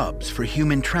largest hubs for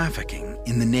human trafficking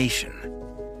in the nation.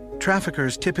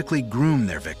 Traffickers typically groom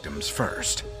their victims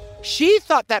first. She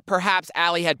thought that perhaps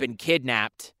Allie had been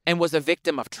kidnapped and was a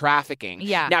victim of trafficking.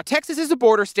 Yeah. Now, Texas is a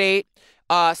border state.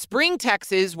 Spring,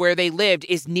 Texas, where they lived,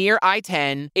 is near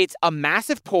I-10. It's a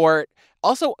massive port.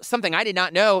 Also, something I did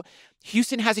not know,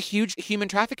 Houston has a huge human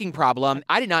trafficking problem.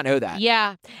 I did not know that.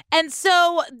 Yeah. And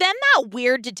so then that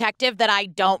weird detective that I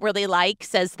don't really like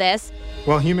says this.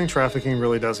 Well, human trafficking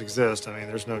really does exist. I mean,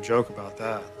 there's no joke about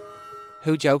that.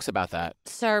 Who jokes about that?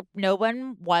 Sir, no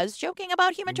one was joking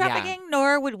about human trafficking,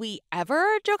 nor would we ever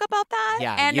joke about that.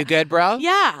 Yeah, and you good, bro?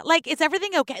 Yeah, like, is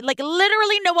everything okay? Like,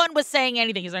 literally no one was saying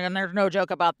anything. He's like, and there's no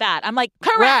joke about that. I'm like,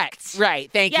 correct.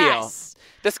 Right, thank yes. you.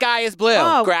 The sky is blue,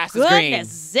 oh, grass is green. Goodness,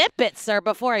 zip it, sir,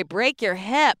 before I break your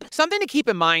hip. Something to keep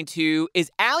in mind, too,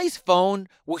 is Allie's phone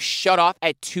was shut off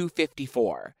at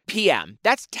 2:54 p.m.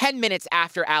 That's 10 minutes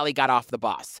after Allie got off the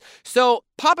bus. So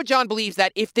Papa John believes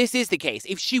that if this is the case,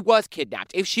 if she was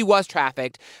kidnapped, if she was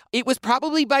trafficked, it was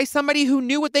probably by somebody who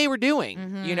knew what they were doing.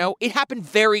 Mm-hmm. You know, it happened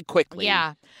very quickly.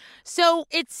 Yeah. So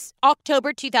it's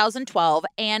October 2012,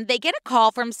 and they get a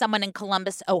call from someone in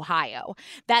Columbus, Ohio,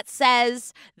 that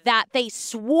says that they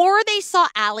swore they saw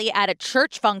Allie at a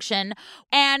church function.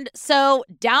 And so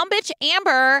down bitch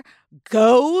Amber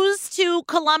goes to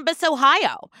Columbus,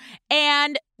 Ohio.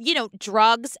 And, you know,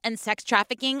 drugs and sex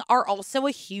trafficking are also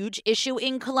a huge issue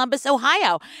in Columbus,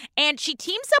 Ohio. And she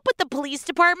teams up with the police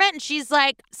department, and she's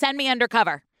like, send me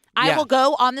undercover. I will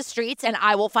go on the streets and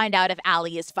I will find out if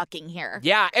Allie is fucking here.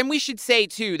 Yeah, and we should say,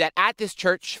 too, that at this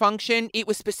church function, it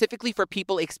was specifically for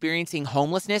people experiencing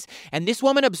homelessness. And this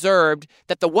woman observed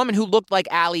that the woman who looked like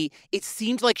Allie, it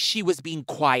seemed like she was being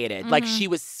quieted, like she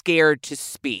was scared to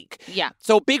speak. Yeah.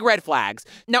 So big red flags.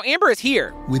 Now, Amber is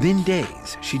here. Within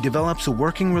days, she develops a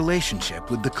working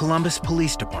relationship with the Columbus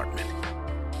Police Department.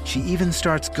 She even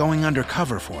starts going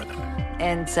undercover for them.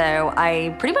 And so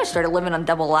I pretty much started living a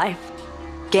double life.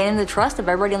 Gaining the trust of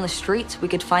everybody on the streets, we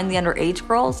could find the underage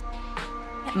girls.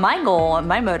 My goal and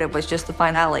my motive was just to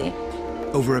find Allie.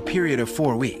 Over a period of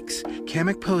 4 weeks,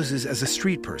 Kamek poses as a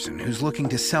street person who's looking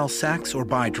to sell sex or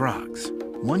buy drugs.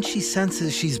 Once she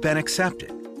senses she's been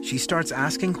accepted, she starts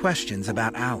asking questions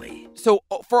about Allie. So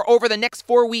for over the next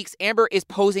 4 weeks, Amber is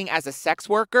posing as a sex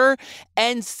worker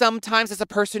and sometimes as a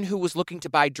person who was looking to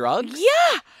buy drugs.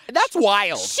 Yeah. That's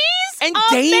wild. She's and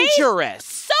amazing. Dangerous.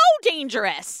 So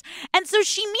dangerous. And so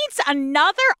she meets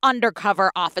another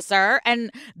undercover officer,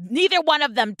 and neither one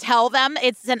of them tell them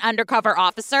it's an undercover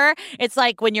officer. It's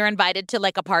like when you're invited to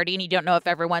like a party and you don't know if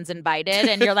everyone's invited,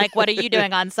 and you're like, what are you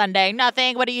doing on Sunday?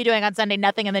 Nothing. What are you doing on Sunday?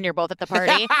 Nothing. And then you're both at the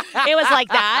party. It was like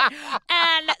that.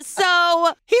 And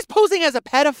so he's posing as a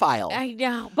pedophile. I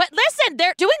know. But listen,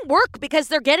 they're doing work because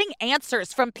they're getting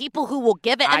answers from people who will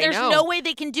give it. And there's no way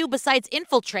they can do besides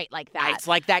infiltrate like that. It's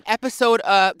like that episode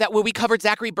where we covered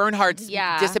Zachary Bernhardt's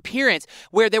Disappearance,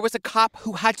 where there was a cop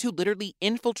who had to literally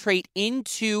infiltrate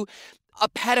into a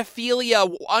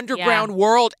pedophilia underground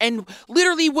world and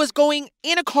literally was going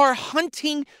in a car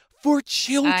hunting for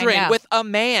children with a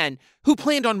man who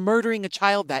planned on murdering a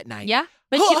child that night. Yeah.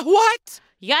 But what?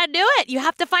 You got to do it. You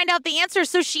have to find out the answer.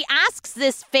 So she asks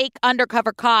this fake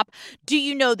undercover cop, do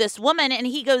you know this woman? And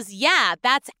he goes, yeah,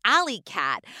 that's Alley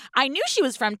Cat. I knew she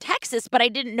was from Texas, but I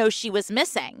didn't know she was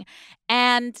missing.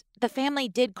 And the family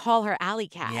did call her Alley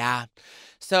Cat. Yeah.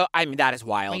 So, I mean, that is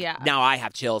wild. Yeah. Now I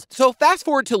have chills. So fast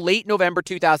forward to late November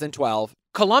 2012.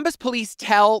 Columbus police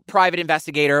tell private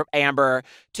investigator Amber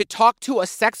to talk to a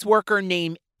sex worker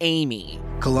named Amy.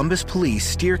 Columbus police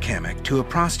steer Kamek to a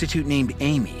prostitute named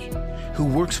Amy, who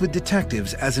works with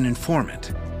detectives as an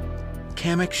informant.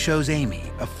 Kamek shows Amy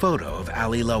a photo of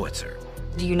Allie Lowitzer.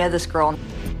 Do you know this girl?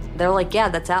 They're like, yeah,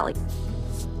 that's Allie.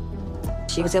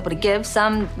 She was able to give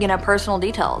some, personal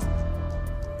details.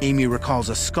 Amy recalls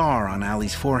a scar on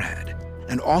Allie's forehead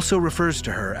and also refers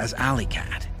to her as Alley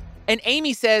Cat. And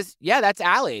Amy says, yeah, that's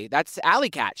Allie. That's Alley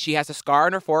Cat. She has a scar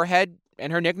on her forehead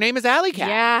And her nickname is Alley Cat.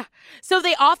 Yeah. So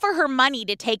they offer her money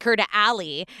to take her to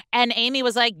Alley. And Amy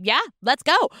was like, yeah, let's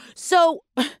go. So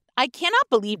I cannot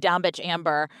believe down bitch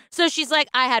Amber. So she's like,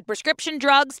 I had prescription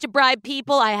drugs to bribe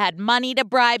people. I had money to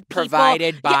bribe people.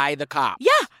 Provided by the cops.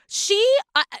 Yeah.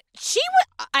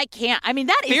 I can't. I mean,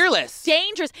 that is fearless.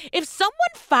 Dangerous. If someone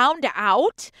found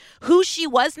out who she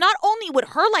was, not only would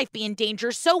her life be in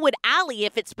danger, so would Allie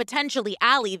if it's potentially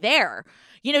Allie there.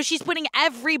 You know, she's putting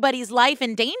everybody's life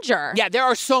in danger. Yeah, there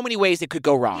are so many ways it could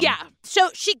go wrong. Yeah. So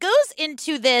she goes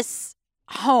into this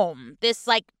home, this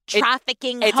like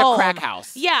trafficking it's home. a crack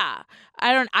house. Yeah.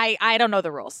 I don't know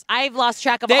the rules. I've lost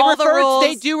track of all the rules.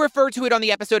 They do refer to it on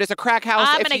the episode as a crack house.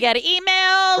 I'm going to get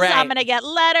emails. Right. I'm going to get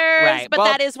letters. Right. But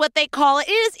that is what they call it.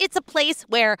 It's a place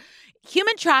where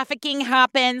human trafficking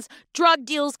happens, drug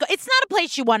deals go. It's not a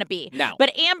place you want to be. No.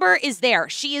 But Amber is there.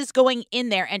 She is going in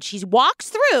there and she walks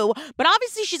through, but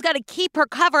obviously she's got to keep her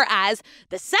cover as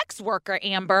the sex worker,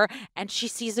 Amber, and she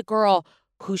sees a girl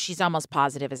who she's almost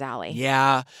positive is Allie.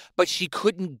 Yeah, but she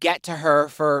couldn't get to her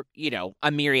for,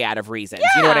 a myriad of reasons.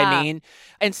 You know what I mean?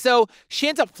 And so she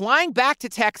ends up flying back to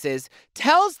Texas,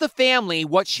 tells the family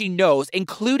what she knows,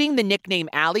 including the nickname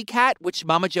Alley Cat, which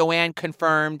Mama Joanne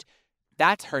confirmed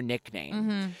that's her nickname.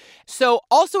 Mm-hmm. So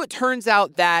also it turns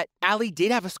out that Allie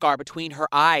did have a scar between her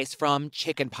eyes from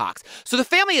chicken pox. So the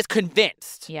family is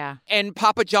convinced. Yeah. And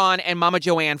Papa John and Mama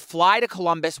Joanne fly to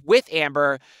Columbus with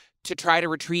Amber to try to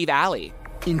retrieve Allie.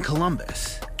 In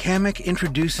Columbus, Kamek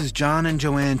introduces John and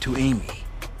Joanne to Amy.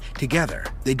 Together,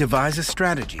 they devise a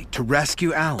strategy to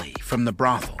rescue Allie from the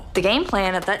brothel. The game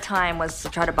plan at that time was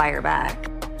to try to buy her back.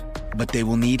 But they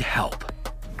will need help.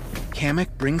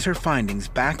 Kamek brings her findings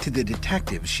back to the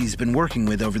detective she's been working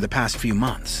with over the past few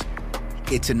months.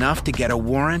 It's enough to get a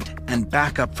warrant and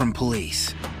backup from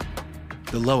police.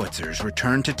 The Lowitzers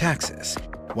return to Texas,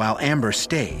 while Amber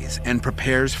stays and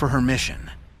prepares for her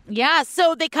mission. Yeah,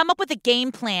 so they come up with a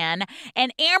game plan,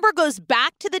 and Amber goes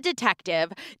back to the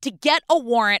detective to get a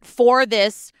warrant for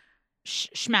this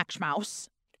schmack schmaus.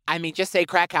 I mean, just say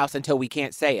crack house until we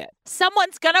can't say it.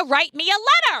 Someone's gonna write me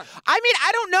a letter. I mean,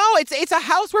 I don't know. It's a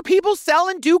house where people sell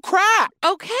and do crack.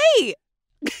 Okay.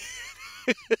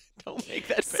 Don't make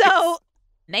that face. So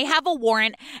they have a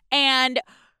warrant, and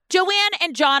Joanne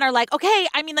and John are like, okay,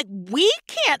 I mean, like, we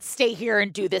can't stay here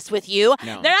and do this with you.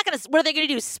 No. They're not going to, what are they going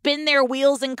to do? Spin their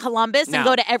wheels in Columbus and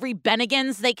go to every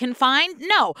Bennigan's they can find?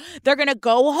 No. They're going to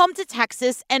go home to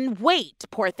Texas and wait,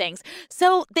 poor things.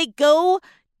 So they go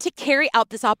to carry out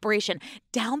this operation.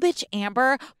 Down bitch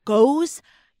Amber goes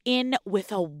in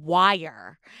with a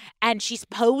wire, and she's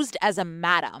posed as a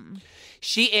madam.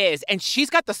 She is, and she's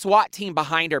got the SWAT team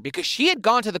behind her because she had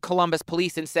gone to the Columbus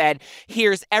police and said,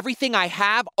 here's everything I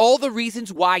have, all the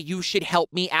reasons why you should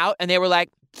help me out. And they were like,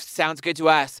 sounds good to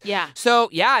us. Yeah. So,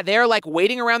 yeah, they're like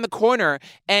waiting around the corner,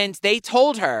 and they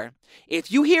told her,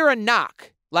 if you hear a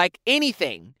knock, like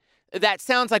anything that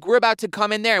sounds like we're about to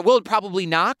come in there and we'll probably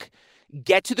knock,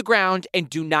 get to the ground and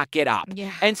do not get up.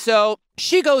 Yeah. And so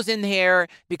she goes in there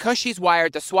because she's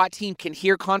wired. The SWAT team can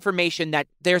hear confirmation that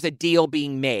there's a deal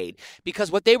being made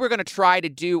because what they were going to try to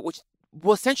do,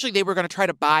 essentially they were going to try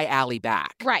to buy Allie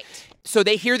back. Right. So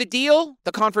they hear the deal,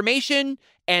 the confirmation,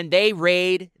 and they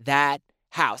raid that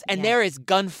house. And there is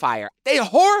gunfire. They're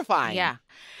horrifying. Yeah.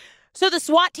 So the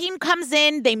SWAT team comes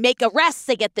in, they make arrests,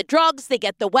 they get the drugs, they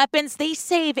get the weapons. They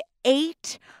save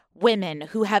 8 women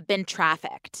who have been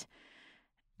trafficked.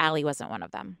 Allie wasn't one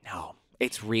of them. No,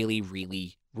 it's really,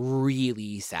 really,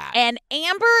 really sad. And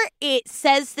Amber, it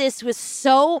says this with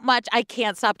so much, I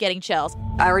can't stop getting chills.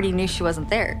 I already knew she wasn't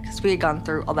there because we had gone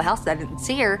through all the houses. I didn't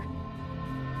see her.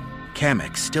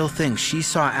 Kamek still thinks she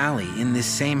saw Allie in this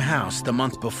same house the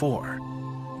month before,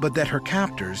 but that her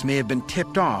captors may have been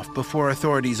tipped off before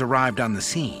authorities arrived on the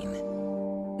scene.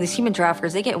 These human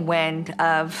traffickers, they get wind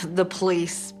of the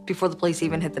police before the police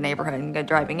even hit the neighborhood and go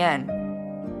driving in.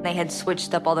 They had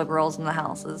switched up all the girls in the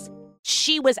houses.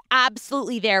 She was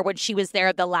absolutely there when she was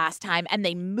there the last time, and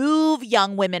they move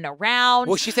young women around.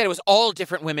 Well, she said it was all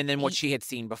different women than what she had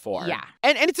seen before. Yeah.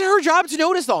 And it's her job to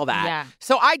notice all that. Yeah.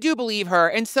 So I do believe her.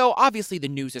 And so obviously the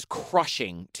news is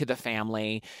crushing to the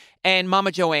family. And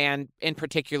Mama Joanne in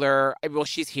particular, well,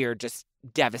 she's here just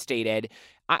devastated.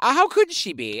 How could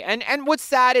she be? And what's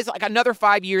sad is like another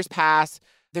 5 years pass.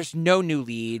 There's no new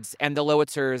leads. And the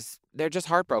Lowitzers, they're just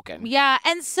heartbroken. Yeah,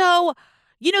 and so,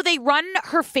 You know, they run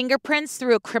her fingerprints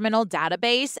through a criminal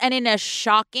database, and in a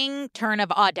shocking turn of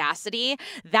audacity,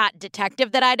 that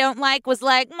detective that I don't like was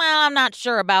like, well, I'm not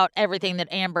sure about everything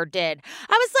that Amber did.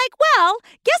 I was like, well,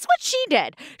 guess what she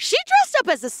did? She dressed up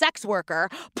as a sex worker,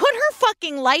 put her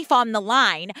fucking life on the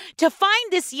line to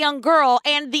find this young girl,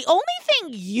 and the only thing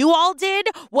you all did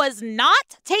was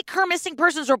not take her missing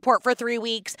persons report for 3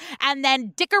 weeks and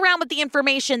then dick around with the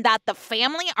information that the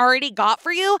family already got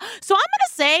for you. So I'm going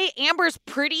to say Amber's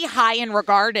pretty high in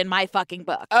regard in my fucking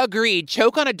book. Agreed.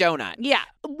 Choke on a donut. Yeah.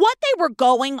 What they were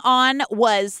going on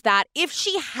was that if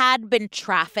she had been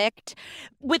trafficked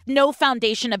with no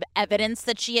foundation of evidence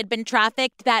that she had been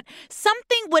trafficked, that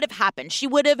something would have happened.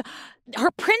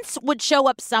 Her prints would show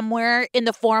up somewhere in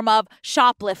the form of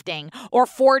shoplifting or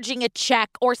forging a check,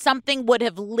 or something would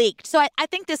have leaked. So I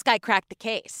think this guy cracked the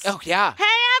case. Oh, yeah. Hey,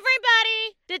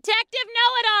 everybody. Detective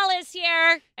Know-It-All is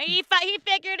here. He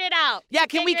figured it out. Yeah,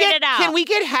 can we get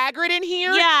Hagrid in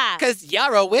here? Yeah. Because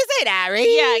you're a wizard,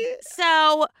 Harry. Yeah,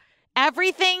 so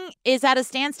everything is at a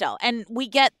standstill. And we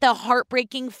get the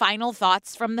heartbreaking final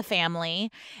thoughts from the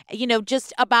family, you know,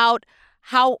 just about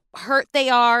how hurt they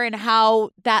are and how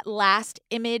that last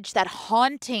image, that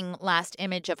haunting last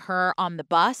image of her on the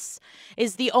bus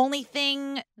is the only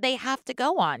thing they have to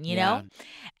go on, you know?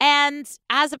 And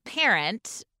as a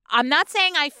parent, I'm not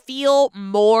saying I feel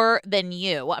more than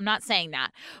you. I'm not saying that.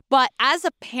 But as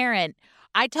a parent,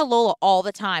 I tell Lola all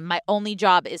the time, my only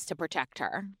job is to protect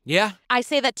her. Yeah. I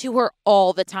say that to her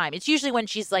all the time. It's usually when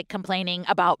she's like complaining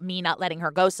about me not letting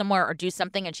her go somewhere or do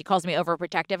something, and she calls me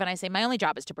overprotective, and I say, my only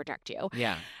job is to protect you.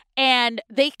 Yeah. And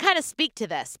they kind of speak to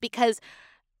this because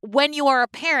when you are a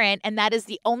parent and that is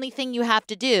the only thing you have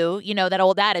to do, you know, that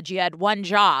old adage, you had one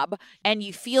job, and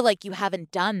you feel like you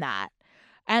haven't done that.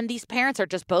 And these parents are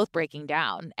just both breaking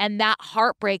down. And that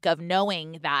heartbreak of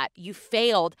knowing that you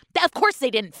failed, of course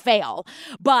they didn't fail,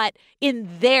 but in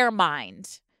their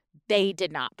mind, they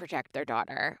did not protect their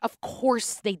daughter. Of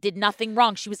course they did nothing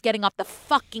wrong. She was getting off the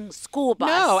fucking school bus.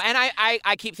 No, and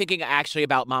I keep thinking actually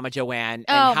about Mama Joanne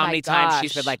and how many times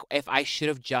she's been like, if I should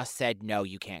have just said, no,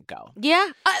 you can't go. Yeah.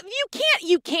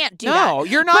 You can't do that. No,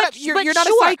 you're not you're not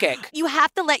a psychic. You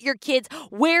have to let your kids,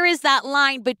 where is that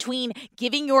line between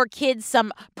giving your kids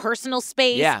some personal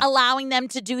space, allowing them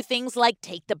to do things like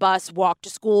take the bus, walk to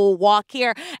school, walk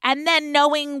here, and then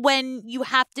knowing when you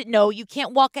have to, no, you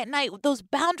can't walk at night. Those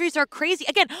boundaries are crazy.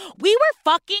 Again, we were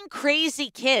fucking crazy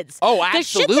kids. Oh,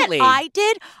 absolutely. The shit that I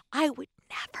did, I would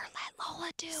never let Lola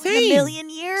do in a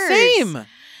million years. Same.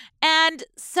 And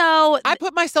so I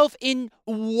put myself in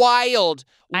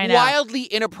wildly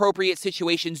inappropriate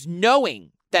situations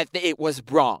knowing that it was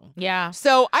wrong. Yeah.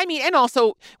 So, I mean, and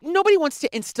also, nobody wants to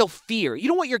instill fear. You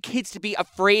don't want your kids to be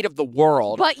afraid of the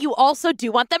world. But you also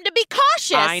do want them to be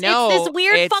cautious. I know. It's this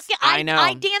weird fucking... I know.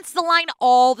 I dance the line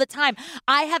all the time.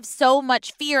 I have so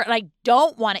much fear, and I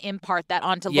don't want to impart that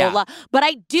onto Lola, but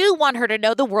I do want her to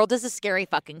know the world is a scary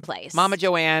fucking place. Mama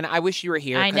Joanne, I wish you were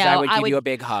here because I would give you a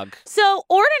big hug. So,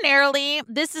 ordinarily,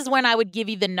 this is when I would give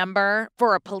you the number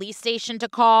for a police station to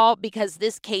call because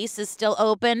this case is still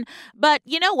open. But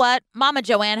you know what? Mama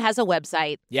Joanne has a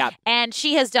website. Yeah. And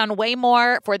she has done way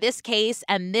more for this case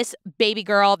and this baby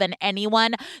girl than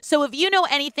anyone. So if you know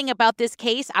anything about this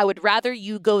case, I would rather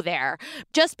you go there.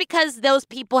 Just because those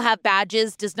people have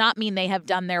badges does not mean they have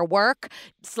done their work.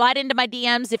 Slide into my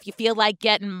DMs if you feel like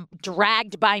getting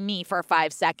dragged by me for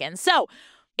 5 seconds. So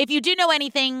if you do know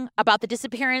anything about the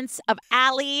disappearance of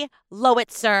Allie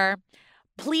Lowitzer,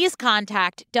 please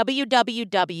contact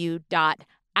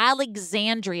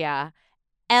www.alexandria.com.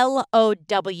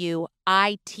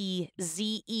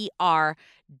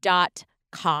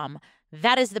 Lowitzer.com.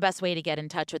 That is the best way to get in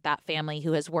touch with that family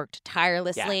who has worked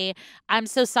tirelessly. Yeah. I'm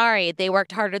so sorry. They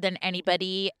worked harder than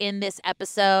anybody in this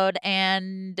episode,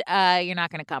 and you're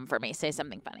not going to come for me. Say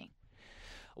something funny.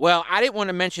 Well, I didn't want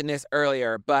to mention this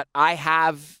earlier, but I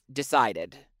have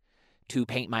decided to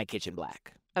paint my kitchen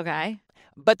black. Okay.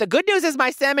 But the good news is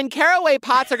my salmon caraway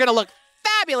pots are going to look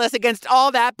fabulous against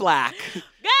all that black.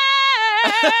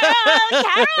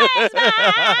 Caraway's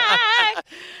back!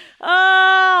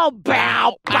 Oh,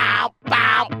 bow, bow,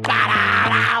 bow, bow,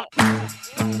 bow.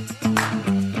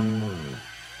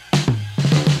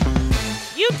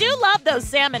 You do love those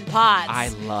salmon pods. I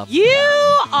love them. You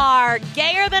are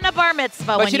gayer than a bar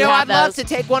mitzvah when you have those. I'd love to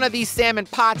take one of these salmon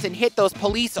pots and hit those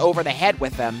police over the head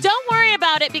with them. Don't worry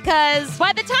about it because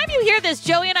by the time you hear this,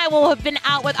 Joey and I will have been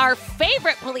out with our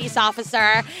favorite police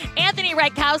officer, Anthony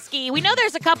Rykowski. We know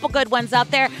there's a couple good ones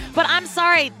out there, but I'm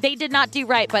sorry, they did not do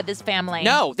right by this family.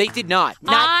 No, they did not.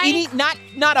 Not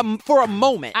for a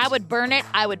moment. I would burn it.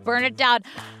 I would burn it down.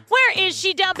 Where is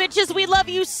she, dumb bitches? We love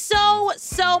you so,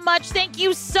 so much. Thank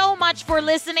you so much for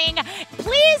listening.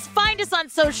 Please find us on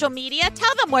social media.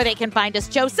 Tell them where they can find us,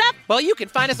 Joseph. Well, you can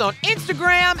find us on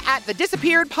Instagram at The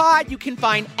Disappeared Pod. You can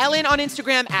find Ellen on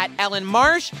Instagram at Ellen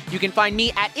Marsh. You can find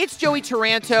me at It's Joey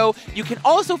Taranto. You can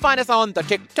also find us on the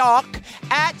TikTok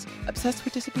at Obsessed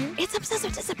with Disappeared. It's Obsessed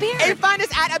with Disappeared. And find us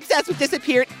at Obsessed with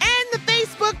Disappeared. And the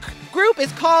Facebook group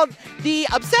is called the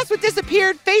Obsessed with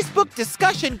Disappeared Facebook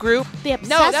Discussion Group. The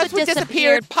Obsessed with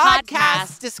Disappeared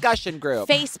Podcast Discussion Group.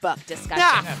 Facebook discussion.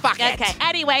 Ah, fuck it. Okay,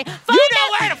 anyway. You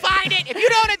know where to find it. If you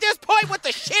don't at this point, what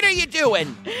the shit are you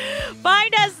doing?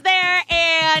 Find us there,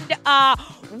 and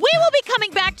we will be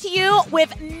coming back to you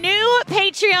with new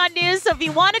Patreon news. So if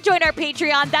you want to join our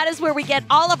Patreon, that is where we get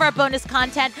all of our bonus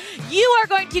content. You are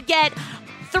going to get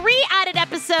 3 added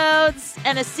episodes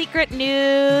and a secret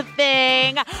new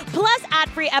thing, plus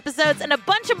ad-free episodes and a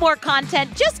bunch of more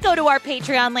content. Just go to our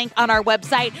Patreon link on our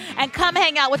website and come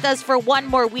hang out with us for one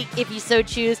more week if you so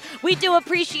choose. We do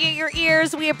appreciate your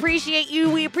ears. We appreciate you.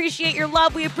 We appreciate your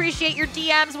love. We appreciate your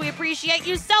DMs. We appreciate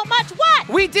you so much. What?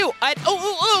 We do.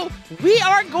 We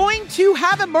are going to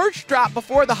have a merch drop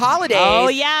before the holidays. Oh,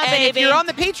 yeah, and baby. if you're on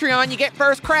the Patreon, you get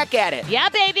first crack at it. Yeah,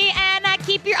 baby. And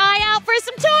keep your eye out for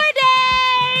some tour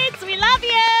dates. We love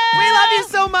you. We love you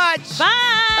so much.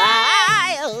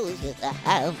 Bye.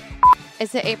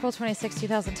 Is it April 26,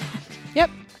 2010? Yep.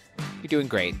 You're doing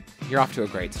great. You're off to a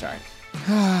great start.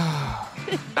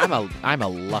 I'm a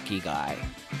lucky guy.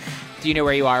 Do you know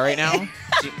where you are right now?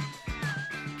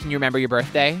 Can you remember your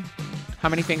birthday? How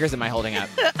many fingers am I holding up?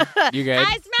 You good?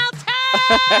 I smell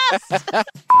toast.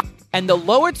 And the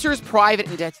Lowitzer's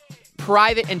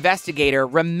private investigator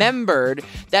remembered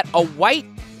that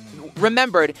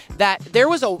there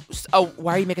was a.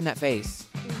 Why are you making that face?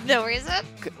 No reason.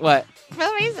 What?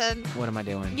 No reason. What am I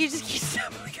doing? You just keep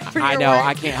stumbling over I your know. words.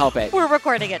 I can't help it. We're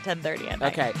recording at 10:30 at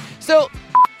night. Okay. So,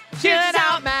 chilling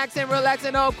out, maxing,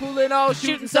 relaxing, oh, cooling, oh,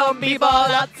 shooting some people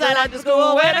outside after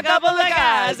school with a couple of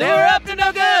guys who were up to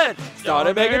no good.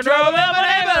 Started making trouble in my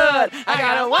neighborhood. I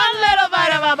got in one little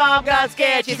fight and my mom got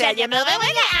scared. She said, "You're moving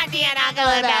with your auntie and uncle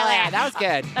in Bel Air." That was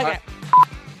good. Okay.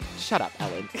 Shut up,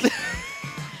 Ellen.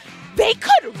 They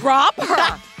could rob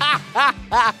her.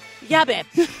 Yeah, babe.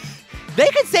 They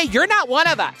could say, "You're not one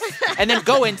of us," and then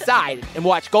go inside and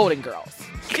watch Golden Girls.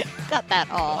 Got that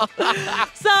all.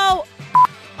 So,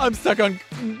 I'm stuck on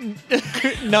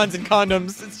nuns and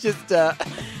condoms. It's just,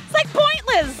 it's like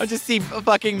pointless. I just see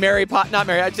fucking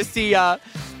I just see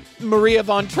Maria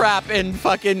Von Trapp in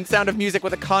fucking Sound of Music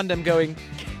with a condom going.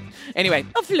 Anyway.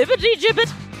 A flippity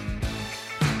gibbet.